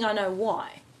miss something, I know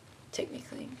why.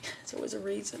 Technically, it's always a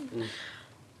reason.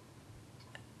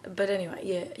 But anyway,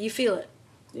 yeah, you feel it.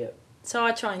 Yep. So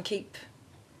I try and keep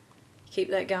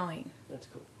that going. That's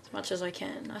cool. As much as I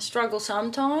can. I struggle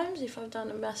sometimes if I've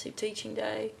done a massive teaching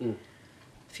day. A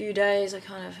few days I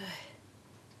kind of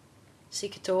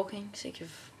sick of talking, sick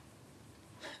of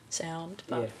sound.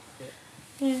 But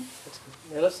yeah. That's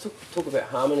cool. Now let's talk about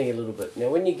harmony a little bit. Now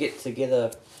when you get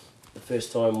together the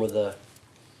first time with a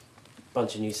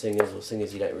bunch of new singers or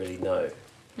singers you don't really know,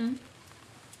 and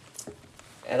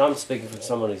I'm speaking from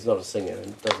someone who's not a singer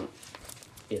and doesn't,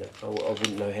 you know, I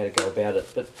wouldn't know how to go about it,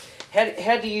 but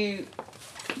how do you,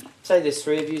 say there's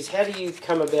three of you, how do you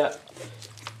come about,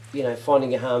 you know,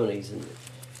 finding your harmonies? And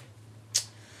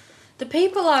the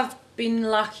people I've been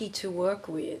lucky to work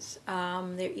with,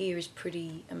 their ear is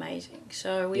pretty amazing.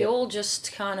 So we all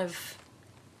just kind of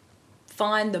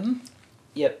find them.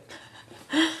 Yep.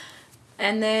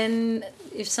 And then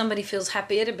if somebody feels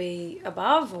happier to be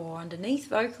above or underneath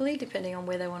vocally, depending on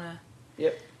where they want to.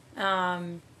 Yep.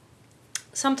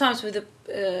 Sometimes with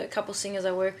a couple singers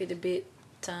I work with a bit,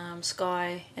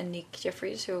 Sky and Nick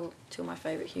Jeffries, who are two of my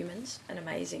favourite humans and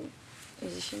amazing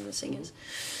musicians and singers.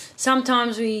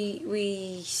 Sometimes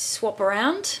we swap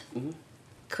around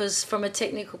because from a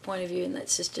technical point of view, and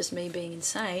that's just me being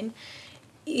insane,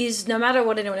 is no matter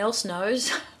what anyone else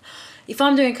knows, if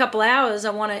I'm doing a couple hours,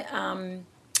 I want to,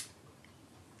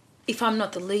 if I'm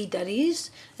not the lead, that is,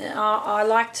 I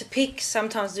like to pick,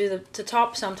 sometimes do the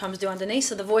top, sometimes do underneath,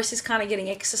 so the voice is kind of getting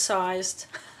exercised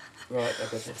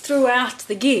throughout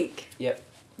the gig. Yep.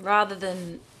 Rather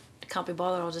than, can't be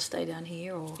bothered, I'll just stay down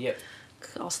here, or yep.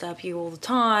 I'll stay up here all the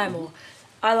time, or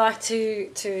I like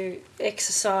to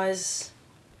exercise.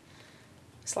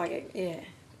 It's like, a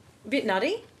bit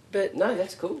nutty, but... No,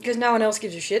 that's cool. Because no one else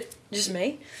gives a shit, just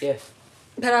me. Yeah.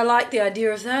 But I like the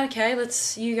idea of that. Okay,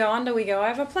 you go under, we go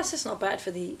over. Plus, it's not bad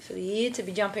for the ear to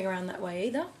be jumping around that way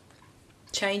either,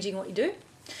 changing what you do.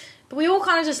 But we all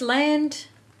kind of just land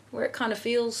where it kind of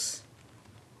feels.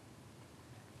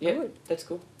 Yeah, good. That's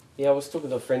cool. Yeah, I was talking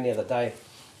to a friend the other day.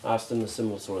 I asked him a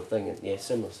similar sort of thing, and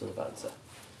similar sort of answer.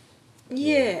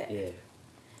 Yeah.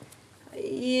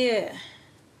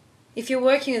 If you're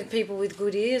working with people with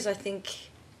good ears, I think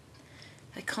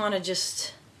it kind of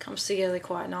just comes together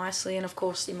quite nicely. And of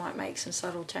course, you might make some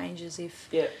subtle changes if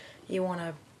you want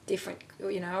a different, or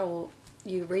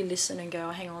you re-listen and go,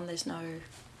 oh, hang on, there's no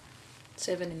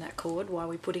 7 in that chord. Why are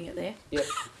we putting it there? Yep.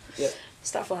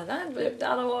 Stuff like that. But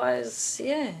otherwise,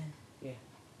 Yeah,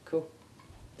 cool.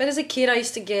 But as a kid, I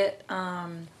used to get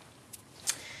 3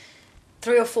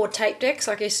 or 4 tape decks.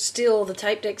 Like I used to steal all the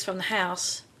tape decks from the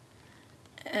house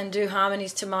and do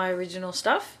harmonies to my original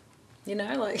stuff.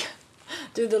 Like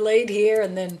do the lead here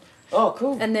and then... Oh,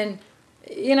 cool. And then,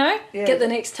 get the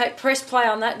next tape, press play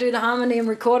on that, do the harmony and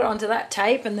record it onto that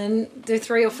tape, and then do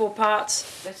 3 or 4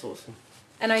 parts. That's awesome.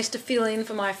 And I used to fill in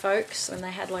for my folks when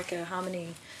they had like a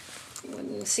harmony,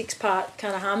 6-part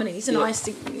kind of harmonies, and I used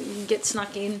to get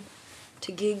snuck in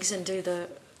to gigs and do the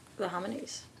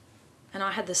harmonies. And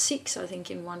I had the 6, I think,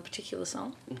 in one particular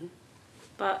song. Mm-hmm.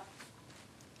 But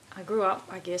I grew up,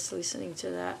 I guess, listening to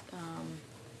that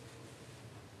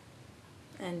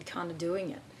and kind of doing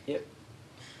it. Yep.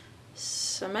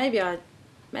 So maybe I,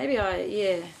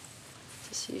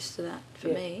 just used to that for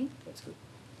me. That's good.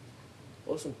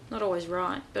 Awesome. Not always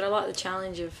right, but I like the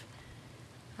challenge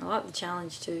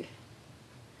too.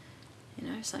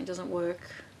 If something doesn't work,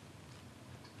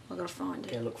 I've got to find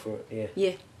it. Go look for it,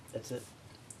 Yeah. That's it.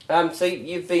 So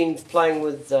you've been playing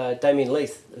with Damien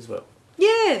Leith as well?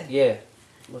 Yeah. Yeah.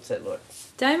 What's that like?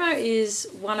 Damo is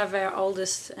one of our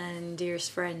oldest and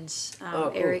dearest friends,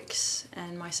 cool. Eric's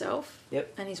and myself,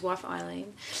 and his wife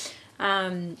Eileen.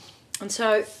 And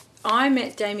so I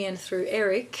met Damien through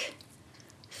Eric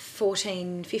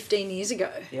 15 years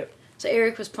ago. Yep. So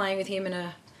Eric was playing with him in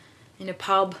a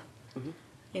pub,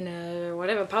 in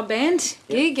a pub band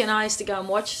gig, and I used to go and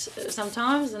watch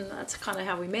sometimes, and that's kind of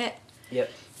how we met.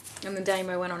 Yep. And then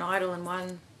Damo went on Idol and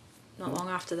won not long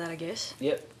after that, I guess.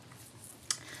 Yep.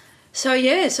 So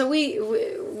we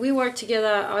worked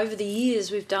together over the years.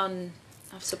 I've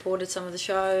supported some of the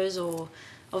shows, or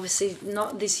obviously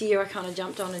not this year. I kind of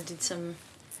jumped on and did some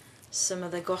some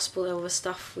of the gospel Elvis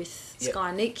stuff with Yep.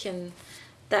 Sky Nick, and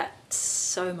that's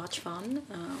so much fun.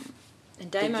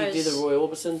 And Did Damo's... you do the Roy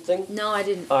Orbison thing? No, I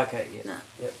didn't. Okay, yeah. No.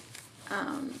 Yep.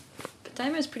 But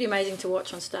Damo's pretty amazing to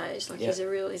watch on stage. Like, Yep.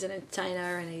 he's an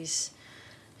entertainer, and he's,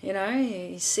 you know,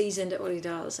 he's seasoned at what he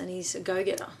does, and he's a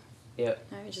go-getter. Yeah.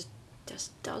 You know, he just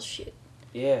does shit,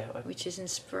 Yeah. which is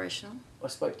inspirational. I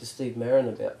spoke to Steve Marin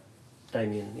about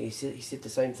Damien. He said the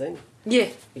same thing. Yeah.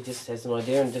 He just has an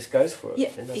idea and just goes for it. Yeah,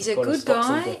 And that he's a kind of good stops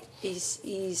him guy.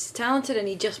 He's talented, and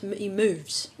he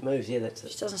moves. moves, yeah, that's He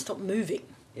just it. doesn't stop moving.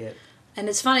 Yeah. And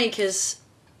it's funny because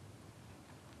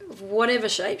whatever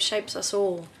shapes us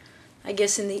all. I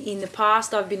guess in the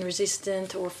past I've been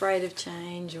resistant or afraid of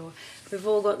change, or we've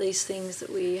all got these things that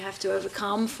we have to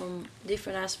overcome from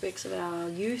different aspects of our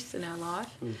youth and our life.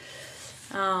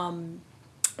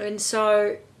 And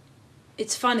so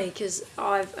it's funny because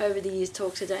I've over the years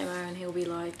talked to Damo, and he'll be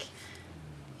like,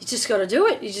 you just got to do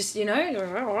it. You just, you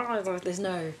know, there's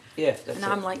no... Yeah, that's And it.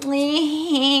 I'm like,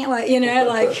 you know,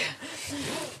 like,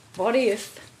 what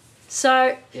if?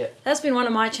 So Yeah. that's been one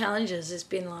of my challenges. Has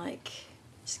been like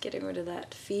just getting rid of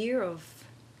that fear of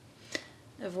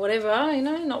whatever, you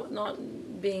know,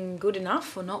 not being good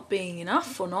enough, or not being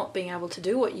enough, or not being able to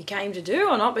do what you came to do,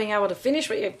 or not being able to finish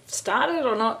what you started,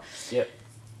 or not. Yep.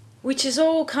 Which is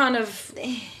all kind of,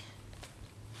 it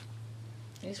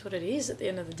is what it is at the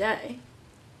end of the day.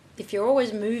 If you're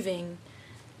always moving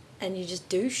and you just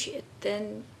do shit,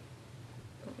 then,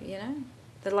 you know,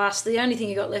 the only thing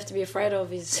you got left to be afraid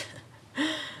of is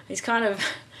kind of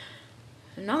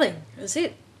nothing. That's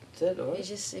it. That's it, all right. You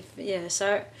just,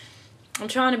 so I'm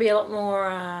trying to be a lot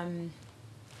more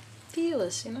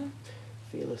fearless, you know,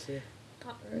 Fearless, yeah.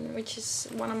 which is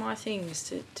one of my things,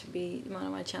 to be one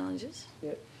of my challenges.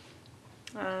 Yep.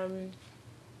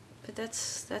 But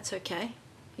that's okay.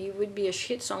 You would be a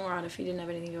shit songwriter if you didn't have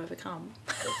anything to overcome.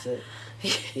 That's it.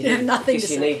 You have nothing to you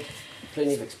say. need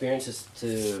plenty of experiences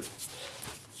to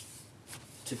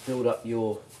build up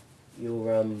your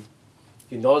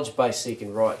knowledge base so you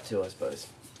can write too, I suppose.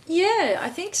 Yeah, I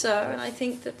think so, and I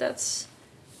think that's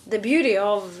the beauty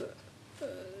of.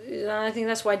 And I think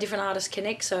that's why different artists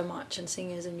connect so much, and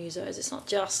singers and musos. It's not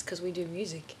just because we do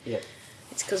music. Yeah.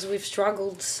 It's because we've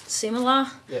struggled similar.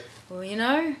 Yep. Well, you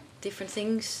know, different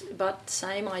things, but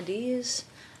same ideas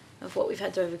of what we've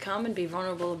had to overcome and be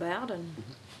vulnerable about. And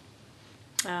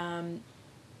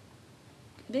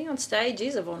being on stage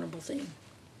is a vulnerable thing.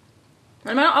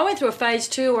 I mean, I went through a phase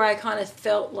too where I kind of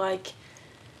felt like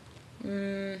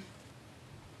I'd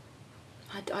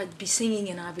be singing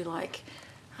and I'd be like,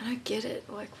 I don't get it.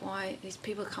 Like, why these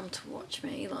people come to watch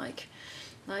me? Like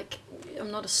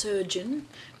I'm not a surgeon.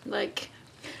 Like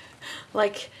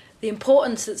the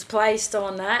importance that's placed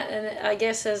on that. And I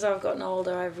guess as I've gotten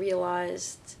older, I've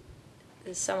realised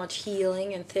there's so much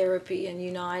healing and therapy and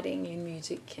uniting in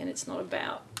music, and it's not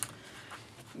about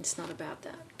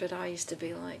that. But I used to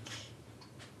be like,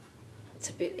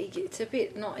 it's a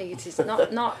bit not egotist,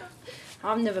 not.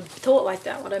 I've never thought like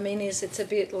that. What I mean is, it's a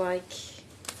bit like,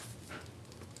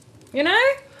 you know.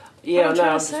 Yeah, what I'm no, trying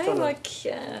I'm to just say, trying to... like,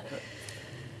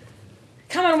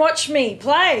 come and watch me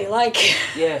play. Like,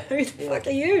 Yeah. who the fuck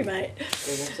are you, mate? Yeah,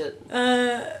 that's it.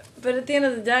 But at the end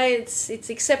of the day, it's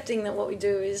accepting that what we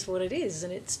do is what it is,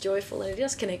 and it's joyful, and it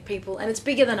does connect people, and it's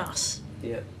bigger than us.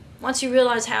 Yeah. Once you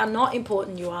realise how not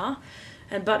important you are,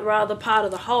 but rather part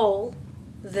of the whole,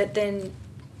 that then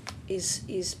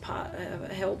is part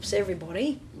helps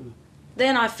everybody.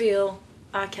 Then I feel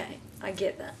okay. I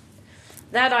get that.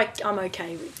 That I'm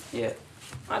okay with. Yeah.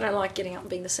 I don't like getting up and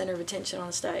being the centre of attention on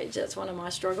a stage. That's one of my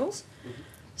struggles.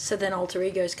 So then alter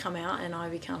egos come out, and I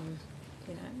become,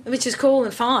 you know, which is cool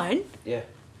and fine. Yeah.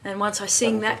 And once I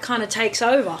sing, that kind of takes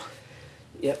over.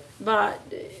 Yep. But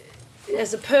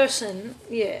as a person,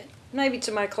 yeah, maybe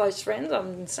to my close friends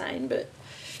I'm insane, but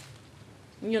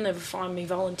you'll never find me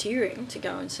volunteering to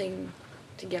go and sing,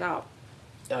 to get up.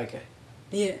 Okay.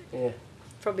 Yeah. Yeah.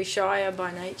 Probably shyer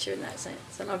by nature in that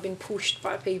sense. And I've been pushed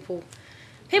by people.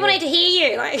 People need to hear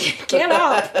you, like, get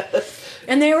up.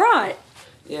 And they're right.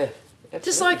 Yeah. Absolutely.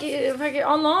 Just like if I get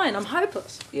online, I'm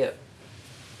hopeless. Yeah.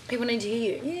 People need to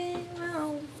hear you. Yeah,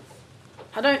 well,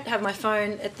 I don't have my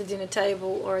phone at the dinner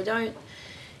table, or I don't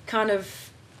kind of,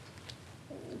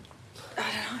 I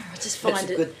don't know, I just find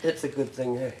That's a good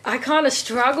thing, yeah. I kind of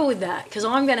struggle with that, because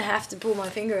I'm going to have to pull my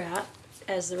finger out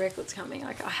as the record's coming.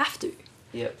 Like, I have to.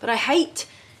 Yeah. But I hate,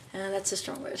 that's a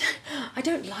strong word, I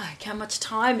don't like how much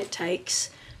time it takes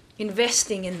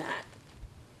investing in that.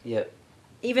 Yeah.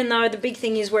 Even though the big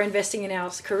thing is we're investing in our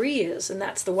careers, and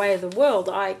that's the way of the world,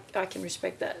 I can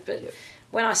respect that. But Yep.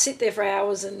 when I sit there for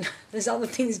hours and there's other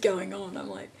things going on, I'm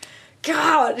like,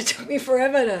 God, it took me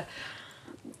forever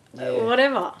to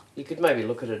whatever. You could maybe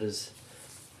look at it as,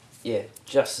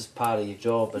 just as part of your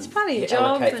job. And it's part of your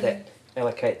job.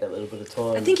 Allocate that little bit of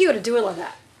time. I think you got to do it like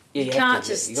that. Yeah, you can't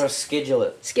just... You got to schedule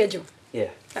it. Schedule. Yeah.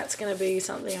 That's going to be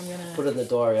something I'm going to... Put it in the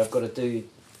diary. I've got to do...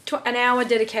 An hour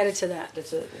dedicated to that.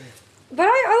 That's it. Yeah. But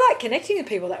I like connecting with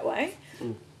people that way.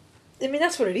 I mean,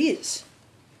 that's what it is.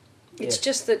 It's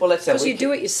just that because you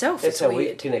do it yourself. That's it's how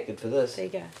weird. we connected for this. There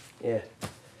you go. Yeah.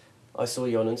 I saw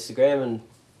you on Instagram and...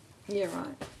 Yeah,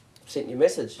 right. Sent you a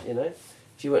message, you know.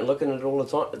 If you weren't looking at it all the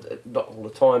time, not all the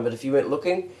time, but if you weren't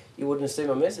looking, you wouldn't have seen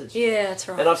my message. Yeah, that's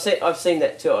right. And I've seen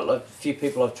that too. Like, a few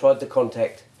people I've tried to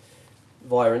contact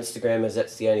via Instagram, as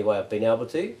that's the only way I've been able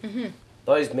to. Mm-hmm.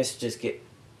 Those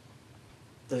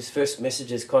first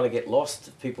messages kind of get lost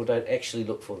if people don't actually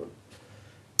look for them.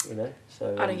 You know,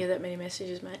 so I don't get that many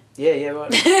messages, mate. Yeah,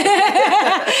 right.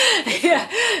 Yeah.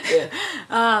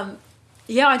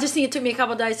 Yeah, I just think it took me a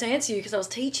couple of days to answer you because I was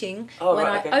teaching when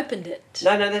I opened it.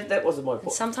 No, that wasn't my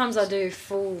point. Sometimes I do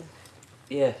full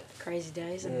crazy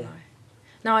days. And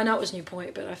I know it was New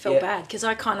Point, but I felt bad because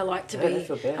I kind of like to I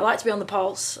like to be on the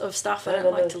pulse of stuff. I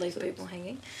don't like to leave people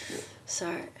hanging. Yeah. So,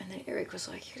 and then Eric was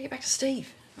like, you got to get back to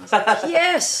Steve. I was like,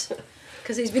 yes,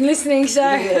 because he's been listening, so...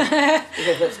 Yeah,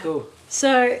 that's cool.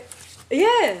 So,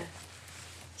 yeah.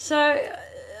 So,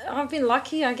 I've been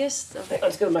lucky, I guess. I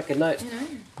just got to make a note. You know.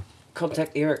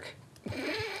 Contact Eric.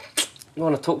 You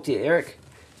want to talk to you, Eric?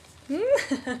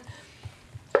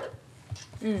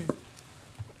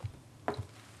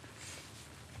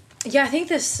 Yeah, I think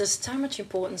there's so much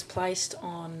importance placed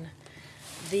on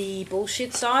the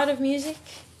bullshit side of music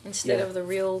instead of the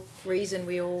real reason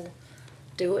we all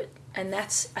do it. And I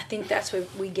think that's where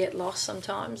we get lost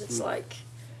sometimes. It's like,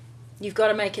 you've got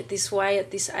to make it this way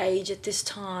at this age, at this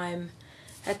time,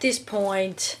 at this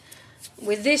point,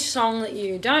 with this song that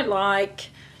you don't like,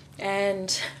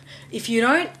 and if you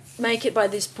don't make it by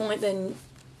this point, then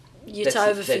it's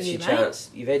over for you, mate. That's your chance.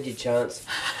 You've had your chance.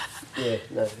 Yeah,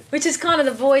 no. Which is kind of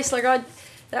the voice, like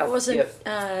that wasn't,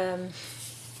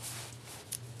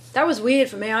 that was weird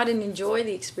for me. I didn't enjoy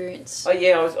the experience. Oh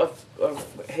yeah,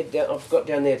 I've got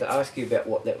down there to ask you about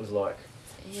what that was like.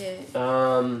 Yeah.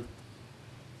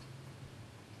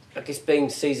 I guess being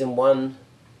season 1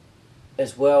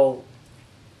 as well,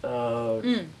 were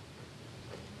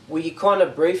you kind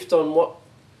of briefed on what,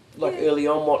 early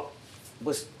on, what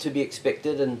was to be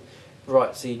expected, and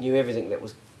so you knew everything that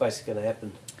was basically going to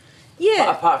happen? Yeah.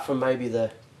 But apart from maybe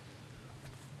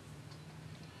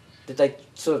did they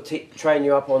sort of train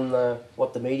you up on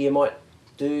what the media might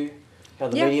do, how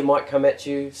the media might come at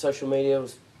you, social media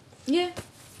was... Yeah.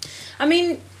 I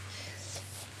mean,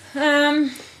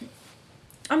 I'm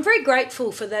very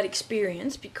grateful for that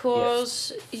experience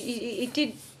because it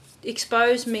did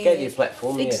expose me. Gave you a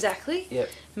platform. Exactly. Yeah.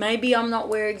 Maybe I'm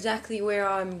not exactly where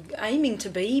I'm aiming to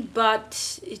be,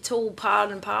 but it's all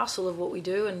part and parcel of what we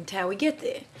do and how we get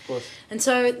there. Of course. And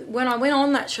so when I went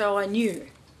on that show, I knew.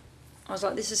 I was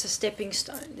like, this is a stepping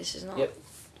stone. This is not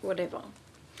whatever.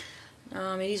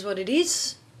 It is what it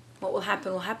is. What will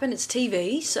happen. It's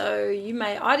TV, so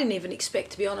I didn't even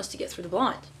expect, to be honest, to get through the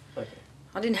blind. Okay.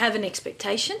 I didn't have an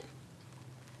expectation.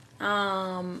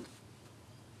 I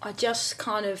just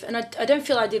kind of, and I don't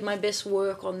feel I did my best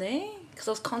work on there because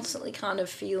I was constantly kind of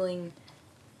feeling,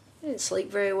 I didn't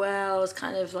sleep very well. I was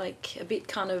kind of like a bit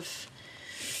kind of,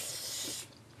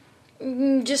 I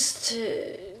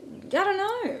don't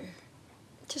know,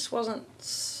 just wasn't,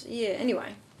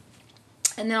 anyway.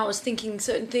 And then I was thinking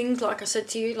certain things, like I said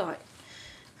to you, like,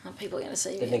 people are going to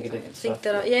see me negative think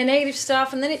stuff. Negative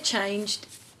stuff, and then it changed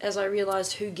as I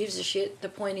realised who gives a shit. The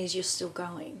point is you're still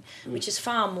going, which is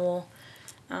far more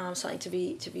something to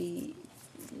be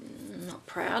not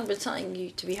proud, but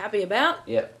something to be happy about.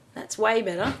 Yep. That's way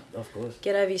better. Of course.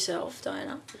 Get over yourself,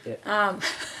 Diana. Yeah.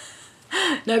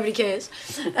 Nobody cares.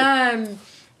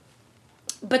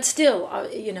 But still,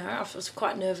 I was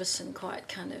quite nervous and quite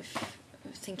kind of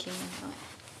thinking, like,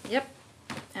 yep,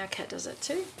 our cat does that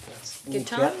too. Good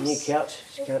times. New couch.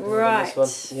 She can't do right.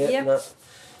 This one. Yep. No.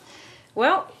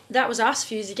 Well, that was us a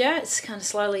few years ago. It's kind of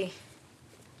slowly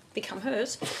become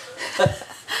hers. So...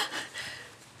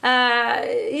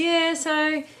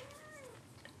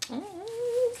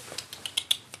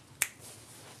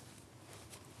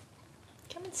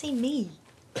 Come and see me.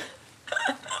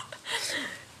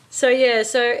 So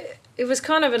it was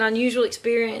kind of an unusual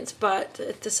experience, but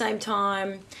at the same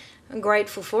time, I'm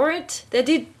grateful for it. They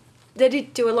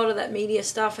did do a lot of that media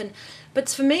stuff, but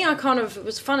for me, it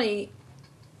was funny.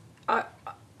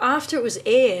 After it was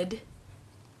aired,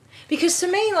 because to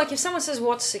me, like, if someone says,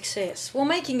 what's success? Well,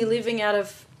 making a living out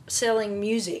of selling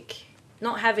music,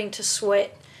 not having to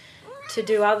sweat to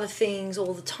do other things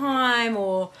all the time,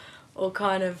 or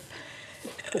kind of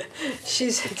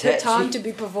it's her time to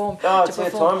be performed. Oh, it's her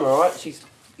time, all right. She's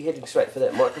heading straight for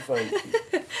that microphone.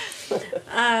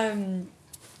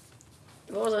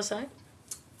 What was I saying?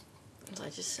 What was I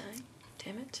just saying?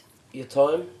 Damn it. Your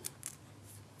time?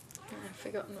 I've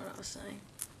forgotten what I was saying.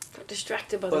 Got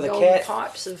distracted by the the golden cat.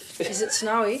 pipes of, is it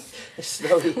Snowy? It's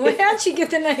Snowy. How'd she get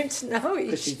the name Snowy?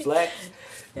 Because she's black.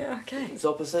 Yeah, okay. It's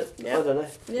opposite. Yep. I don't know.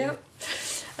 Yeah.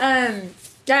 I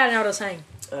don't know what I was saying.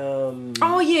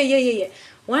 Oh, yeah.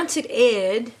 Once it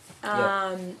aired,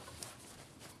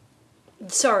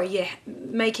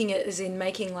 making it as in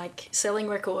making like selling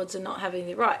records and not having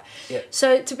it right. Yeah.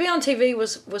 So to be on TV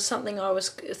was something I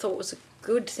thought was a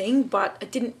good thing, but it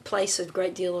didn't place a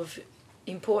great deal of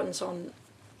importance on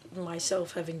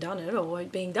myself having done it or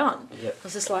it being done. Yep. I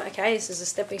was just like, okay, this is a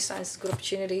stepping stone, this is a good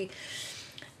opportunity.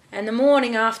 And the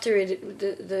morning after it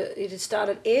had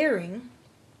started airing,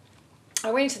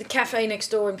 I went into the cafe next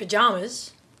door in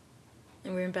pyjamas,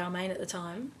 and we were in Balmain at the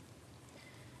time,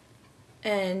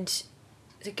 and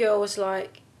the girl was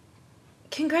like,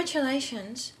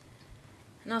 congratulations.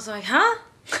 And I was like, huh?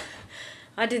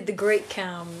 I did the Greek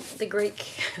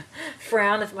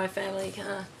frown of my family.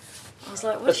 I was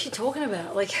like, what's she talking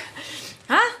about? Like,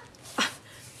 huh?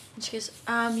 And she goes,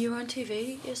 you were on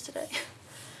TV yesterday?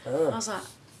 Oh. I was like,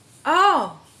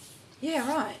 oh, yeah,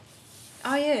 right.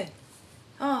 Oh, yeah.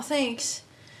 Oh, thanks.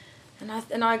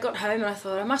 And I got home and I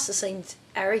thought I must have seemed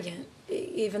arrogant,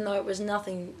 even though it was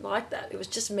nothing like that. It was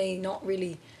just me not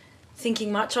really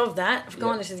thinking much of that. I've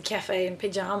gone into the cafe in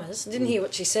pyjamas. I didn't hear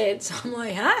what she said, so I'm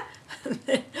like, huh?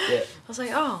 I was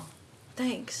like, oh,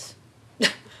 thanks.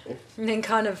 And then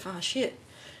kind of, oh, shit.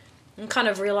 I'm kind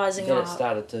of realising, then it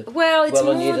started to... Well, it's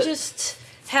more just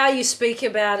how you speak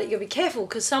about it. You'll be careful,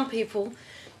 because some people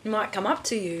might come up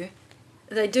to you.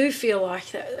 They do feel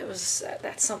like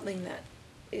that's something that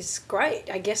is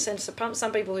great, I guess. And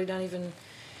some people who don't even,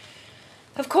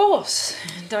 of course,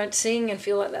 don't sing and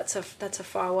feel like that's a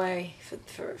far way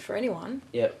for anyone.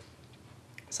 Yep.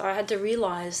 So I had to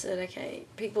realise that, okay,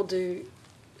 people do,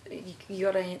 you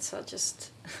got to answer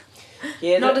just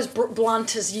not as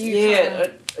blunt as you. Yeah,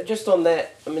 just on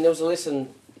that, I mean, there was a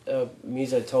lesson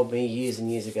Muso told me years and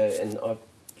years ago, and I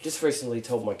just recently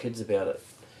told my kids about it,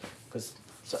 because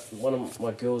one of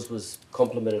my girls was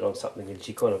complimented on something and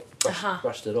she kind of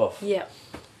brushed it off. Yeah.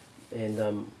 And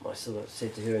I sort of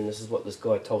said to her, and this is what this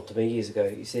guy told to me years ago,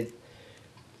 he said,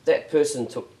 that person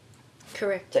took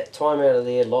that time out of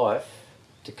their life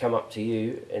to come up to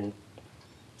you and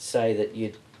say that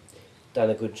you'd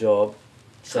done a good job.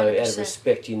 So 100%. Out of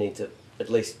respect, you need to at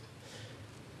least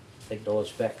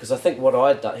acknowledge back. Because I think what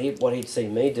I'd done, what he'd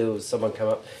seen me do was someone come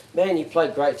up, man, you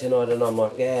played great tonight, and I'm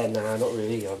like, yeah, nah, not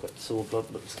really, I've got sore blood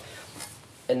lips.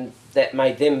 And that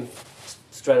made them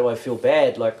straight away feel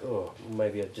bad, like, oh,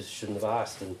 maybe I just shouldn't have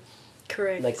asked. And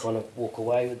they kind of walk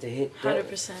away with their head down.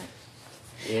 100%.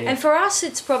 Yeah. And for us,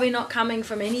 it's probably not coming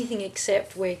from anything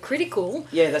except we're critical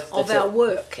that's of our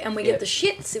work, and we get the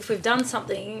shits if we've done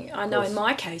something. I know in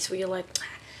my case where you're like,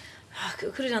 I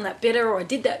could have done that better, or I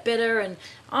did that better, and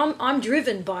I'm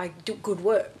driven by good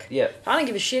work. Yeah. I don't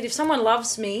give a shit. If someone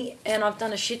loves me and I've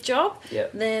done a shit job,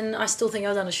 then I still think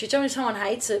I've done a shit job. If someone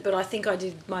hates it, but I think I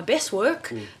did my best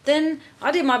work, then I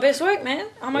did my best work, man.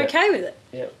 I'm okay with it.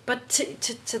 Yeah. But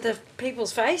to the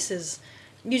people's faces,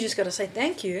 you just got to say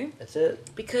thank you. That's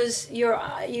it. Because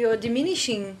you're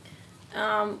diminishing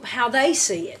how they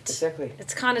see it. Exactly.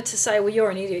 It's kind of to say, well,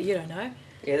 you're an idiot, you don't know.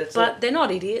 Yeah, that's But they're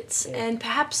not idiots, and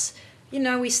perhaps,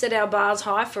 we set our bars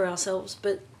high for ourselves,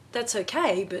 but that's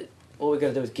okay. But all we got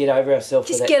to do is get over ourselves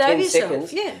for that 10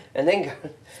 seconds, and then go,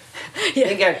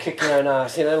 then go and kick your own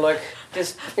ass. Like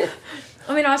just.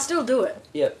 I mean, I still do it.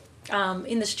 Yep.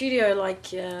 In the studio,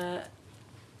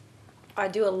 I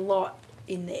do a lot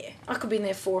in there. I could be in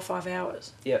there 4 or 5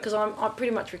 hours. Yeah. Because I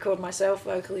pretty much record myself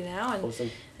vocally now, and awesome.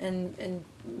 and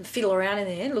fiddle around in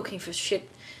there looking for shit.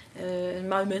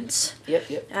 Moments.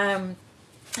 Yep. And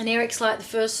Eric's like, the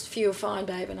first few are fine,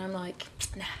 babe, and I'm like,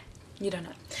 nah, you don't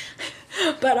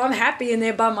know. But I'm happy in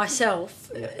there by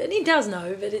myself, and he does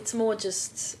know, but it's more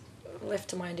just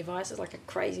left to my own devices, like a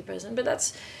crazy person.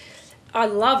 But I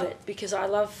love it, because I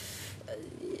love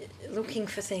looking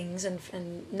for things and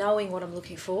knowing what I'm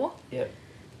looking for. Yeah.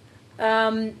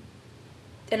 And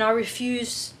I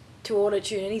refuse to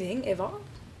auto-tune anything ever.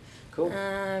 Cool.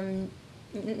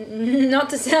 Not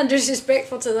to sound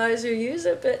disrespectful to those who use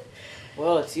it, but...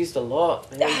 Well, it's used a lot.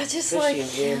 Just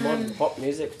especially in modern pop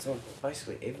music, it's on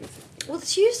basically everything. Well,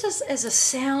 it's used as a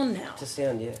sound now. It's a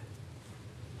sound, yeah.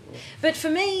 But for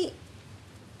me,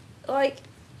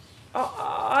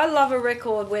 I love a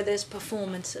record where there's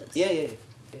performances. Yeah.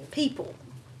 People.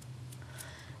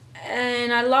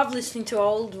 And I love listening to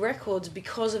old records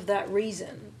because of that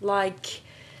reason. Like,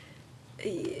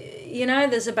 you know,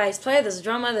 there's a bass player, there's a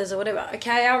drummer, there's a whatever.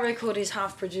 Okay, our record is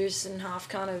half produced and half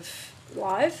kind of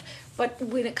live. But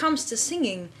when it comes to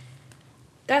singing,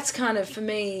 that's kind of, for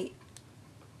me,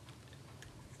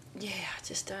 yeah, I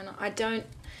just don't.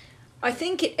 I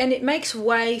think it makes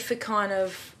way for kind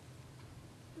of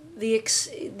you're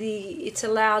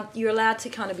allowed to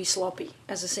kind of be sloppy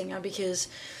as a singer because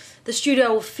the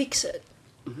studio will fix it.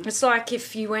 Mm-hmm. It's like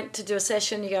if you went to do a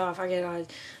session, you go, oh, fuck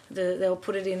it, they'll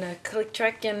put it in a click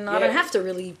track and I don't have to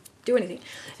really do anything.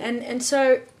 And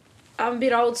so I'm a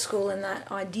bit old school in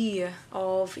that idea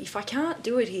of if I can't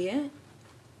do it here,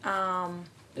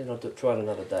 then I'll try it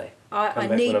another day.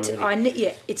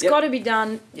 It's got to be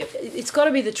done. Yep. It's got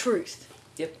to be the truth.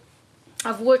 Yep.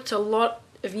 I've worked a lot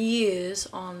of years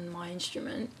on my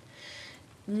instrument,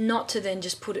 not to then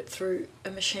just put it through a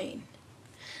machine.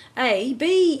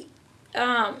 B,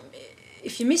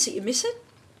 if you miss it, you miss it.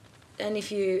 And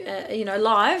if you,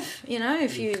 live,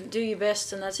 if you do your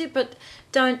best and that's it, but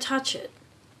don't touch it,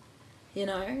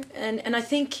 And I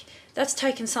think that's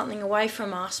taken something away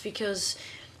from us because,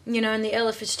 in the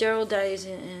Ella Fitzgerald days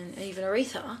and even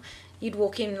Aretha, you'd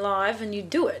walk in live and you'd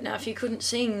do it. Now, if you couldn't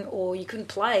sing or you couldn't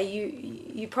play,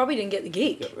 you probably didn't get the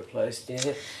gig. Got replaced,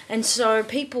 yeah. And so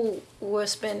people were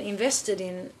invested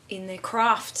in their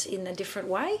craft in a different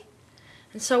way.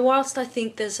 And so whilst I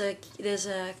think there's a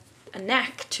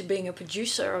knack to being a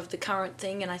producer of the current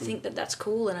thing, and I think that's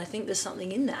cool, and I think there's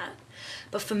something in that.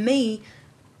 But for me,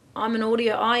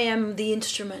 I am the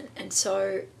instrument, and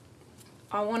so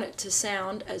I want it to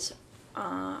sound as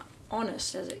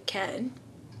honest as it can.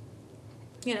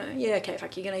 Okay,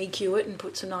 fuck, you're going to EQ it and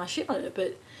put some nice shit on it,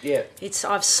 but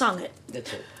I've sung it.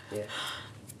 That's it, yeah.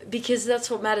 Because that's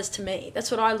what matters to me.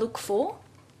 That's what I look for.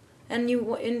 And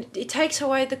it takes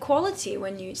away the quality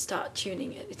when you start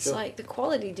tuning it. It's like the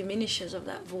quality diminishes of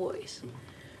that voice.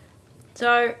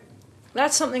 So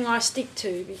that's something I stick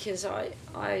to because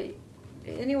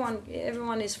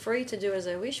everyone is free to do as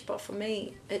they wish, but for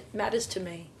me, it matters to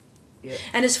me. Yeah.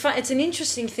 And it's fun. It's an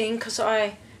interesting thing because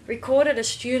I recorded a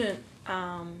student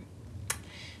has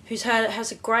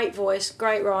a great voice,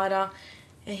 great writer,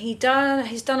 and he's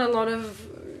done a lot of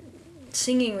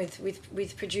singing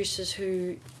with producers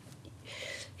who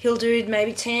he'll do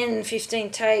maybe 10, 15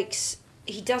 takes.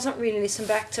 He doesn't really listen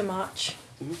back to much,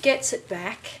 gets it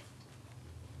back,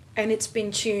 and it's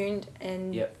been tuned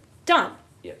and done.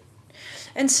 Yep.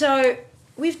 And so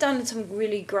we've done some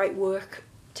really great work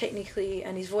technically,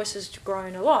 and his voice has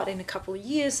grown a lot in a couple of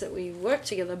years that we worked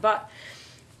together. But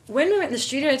when we went in the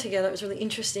studio together, it was really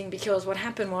interesting because what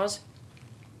happened was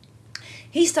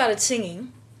he started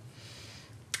singing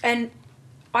and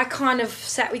I kind of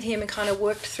sat with him and kind of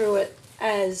worked through it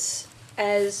as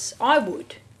I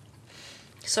would.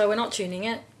 So we're not tuning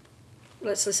it.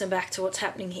 Let's listen back to what's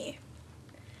happening here.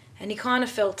 And he kind of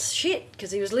felt shit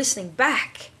because he was listening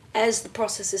back as the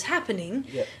process is happening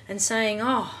and saying,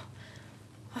 I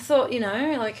thought,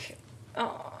 I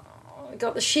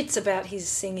got the shits about his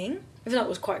singing, even though it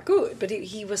was quite good, but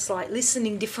he was like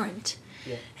listening different.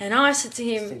 Yeah. And I said to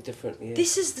him,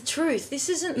 this is the truth. This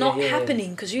isn't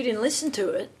happening because you didn't listen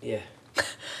to it. Yeah.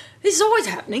 This is always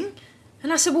happening.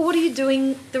 And I said, well, what are you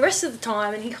doing the rest of the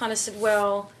time? And he kind of said,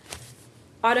 well,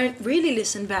 I don't really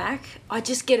listen back. I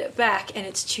just get it back and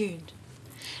it's tuned.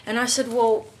 And I said,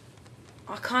 well,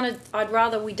 I'd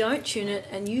rather we don't tune it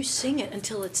and you sing it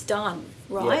until it's done,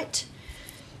 right?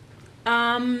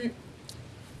 Yeah.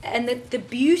 And the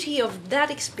beauty of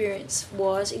that experience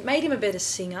was it made him a better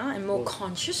singer and more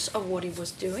conscious of what he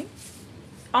was doing.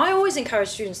 I always encourage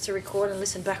students to record and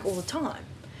listen back all the time.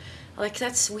 Like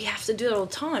we have to do it all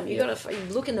the time. You got to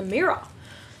look in the mirror.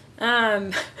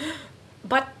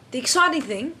 But the exciting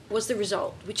thing was the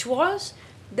result, which was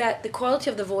that the quality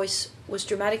of the voice was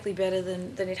dramatically better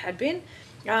than it had been.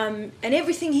 And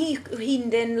everything he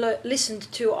then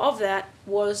listened to of that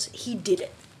was he did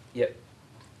it. Yep.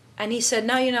 And he said,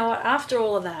 no, you know what, after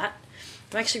all of that,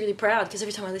 I'm actually really proud because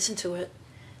every time I listen to it,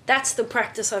 that's the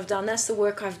practice I've done, that's the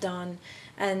work I've done.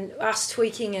 And us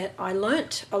tweaking it, I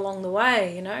learnt along the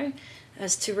way,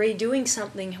 as to redoing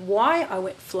something, why I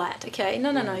went flat. Okay,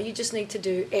 no, you just need to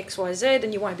do X, Y, Z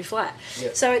and you won't be flat.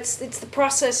 Yep. So it's the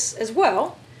process as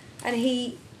well. And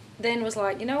he then was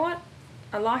like, you know what,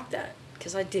 I like that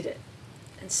because I did it.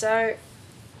 And so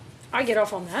I get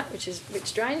off on that, which is a bit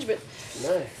strange, but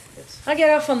no, I get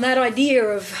off on that idea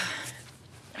of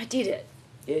I did it.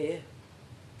 Yeah.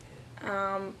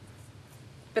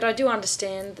 But I do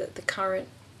understand that the current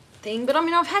thing. But I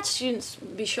mean, I've had students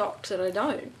be shocked that I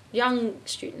don't. Young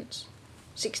students,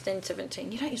 16,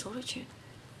 17, you don't use autotune.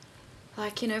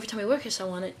 Like, you know, every time we work with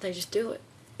someone, they just do it.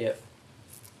 Yeah.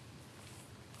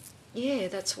 Yeah,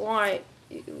 that's why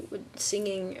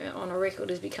singing on a record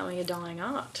is becoming a dying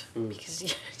art. Because,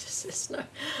 just there's no,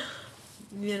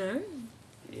 you know.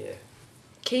 Yeah.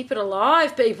 Keep it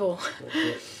alive, people.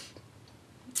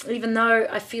 Even though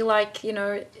I feel like, you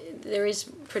know, there is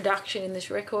production in this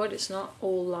record, it's not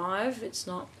all live, it's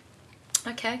not,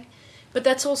 okay. But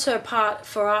that's also a part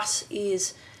for us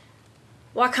is,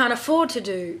 well, I can't afford to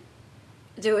do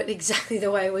it exactly the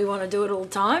way we want to do it all the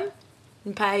time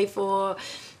and pay for,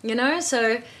 you know,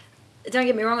 so don't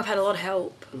get me wrong, I've had a lot of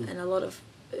help and a lot of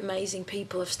amazing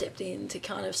people have stepped in to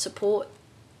kind of support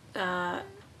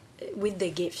with their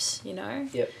gifts, you know.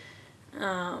 Yep.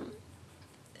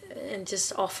 And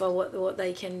just offer what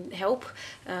they can help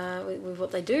with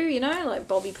what they do, you know, like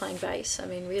Bobby playing bass. I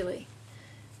mean, really,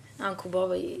 Uncle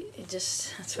Bobby,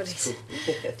 that's what he's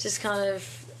just kind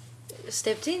of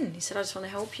stepped in. He said, I just want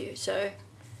to help you. So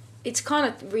it's kind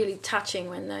of really touching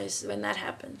when that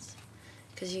happens,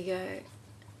 because you go,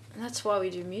 and that's why we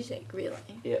do music, really.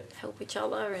 Yeah. Help each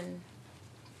other. And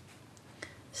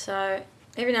so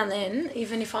every now and then,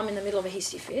 even if I'm in the middle of a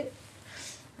hissy fit,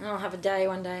 and I'll have a day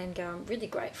one day and go, I'm really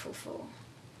grateful for,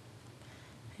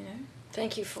 you know,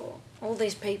 thank you for all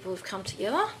these people who've come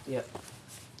together. Yep.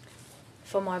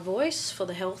 For my voice, for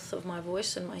the health of my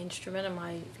voice and my instrument and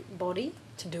my body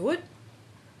to do it.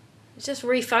 It's just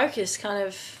refocus, kind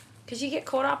of, because you get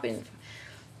caught up in,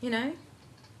 you know,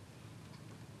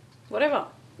 whatever.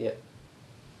 Yeah.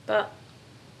 But,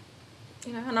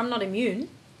 you know, and I'm not immune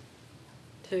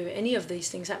to any of these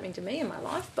things happening to me in my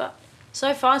life, but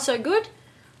so far so good.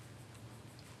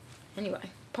 Anyway,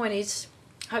 point is,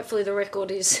 hopefully the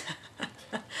record is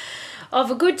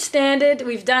of a good standard.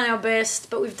 We've done our best,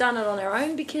 but we've done it on our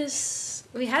own because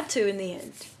we had to in the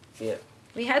end. Yeah.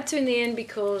 We had to in the end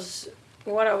because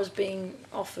what I was being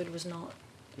offered was not.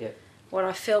 Yeah. What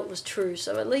I felt was true.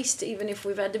 So at least even if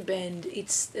we've had to bend,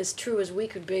 it's as true as we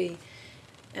could be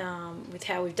with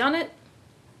how we've done it.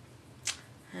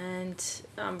 And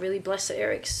I'm really blessed that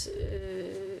Eric's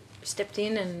stepped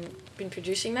in and been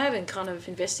producing that and kind of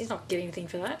investing. He's not getting anything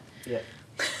for that. Yeah.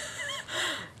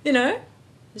 You know,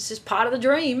 this is part of the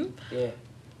dream. Yeah.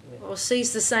 Or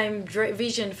sees the same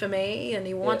vision for me, and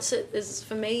he wants it as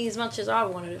for me as much as I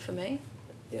wanted it for me.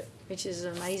 Yeah. Which is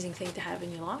an amazing thing to have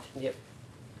in your life. Yep.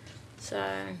 So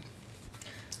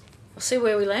we'll see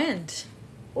where we land.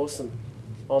 Awesome.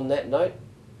 On that note,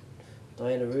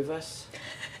 Diana Rouvas.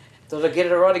 Did I get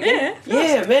it right again?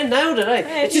 Yeah, man, nailed it, eh?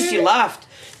 Hey, it's just you laughed.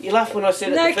 You laughed when I said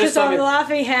it the first time. No, because I'm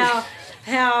laughing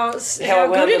how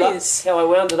good it is. How I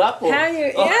wound it up? Or?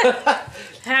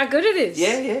 How good it is.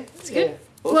 Yeah. It's good. Yeah.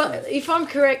 Awesome. Well, if I'm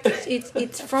correct,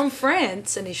 it's from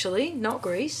France initially, not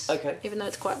Greece. Okay. Even though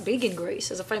it's quite big in Greece.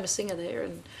 There's a famous singer there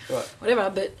and right.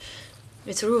 whatever, but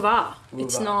it's Rouvas.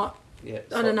 It's not... Yeah.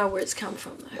 I don't know where it's come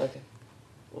from, though. Okay.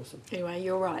 Awesome. Anyway,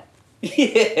 you're right.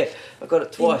 Yeah. I got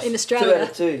it twice. In Australia. 2 out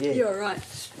of 2, yeah. You're right.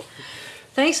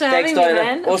 Thanks for having me, Diana.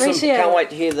 man. Awesome. Appreciate Can't it. wait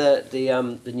to hear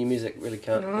the new music. Really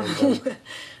can't.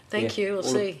 Thank you. We'll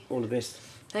see. All the best.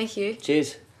 Thank you.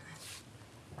 Cheers.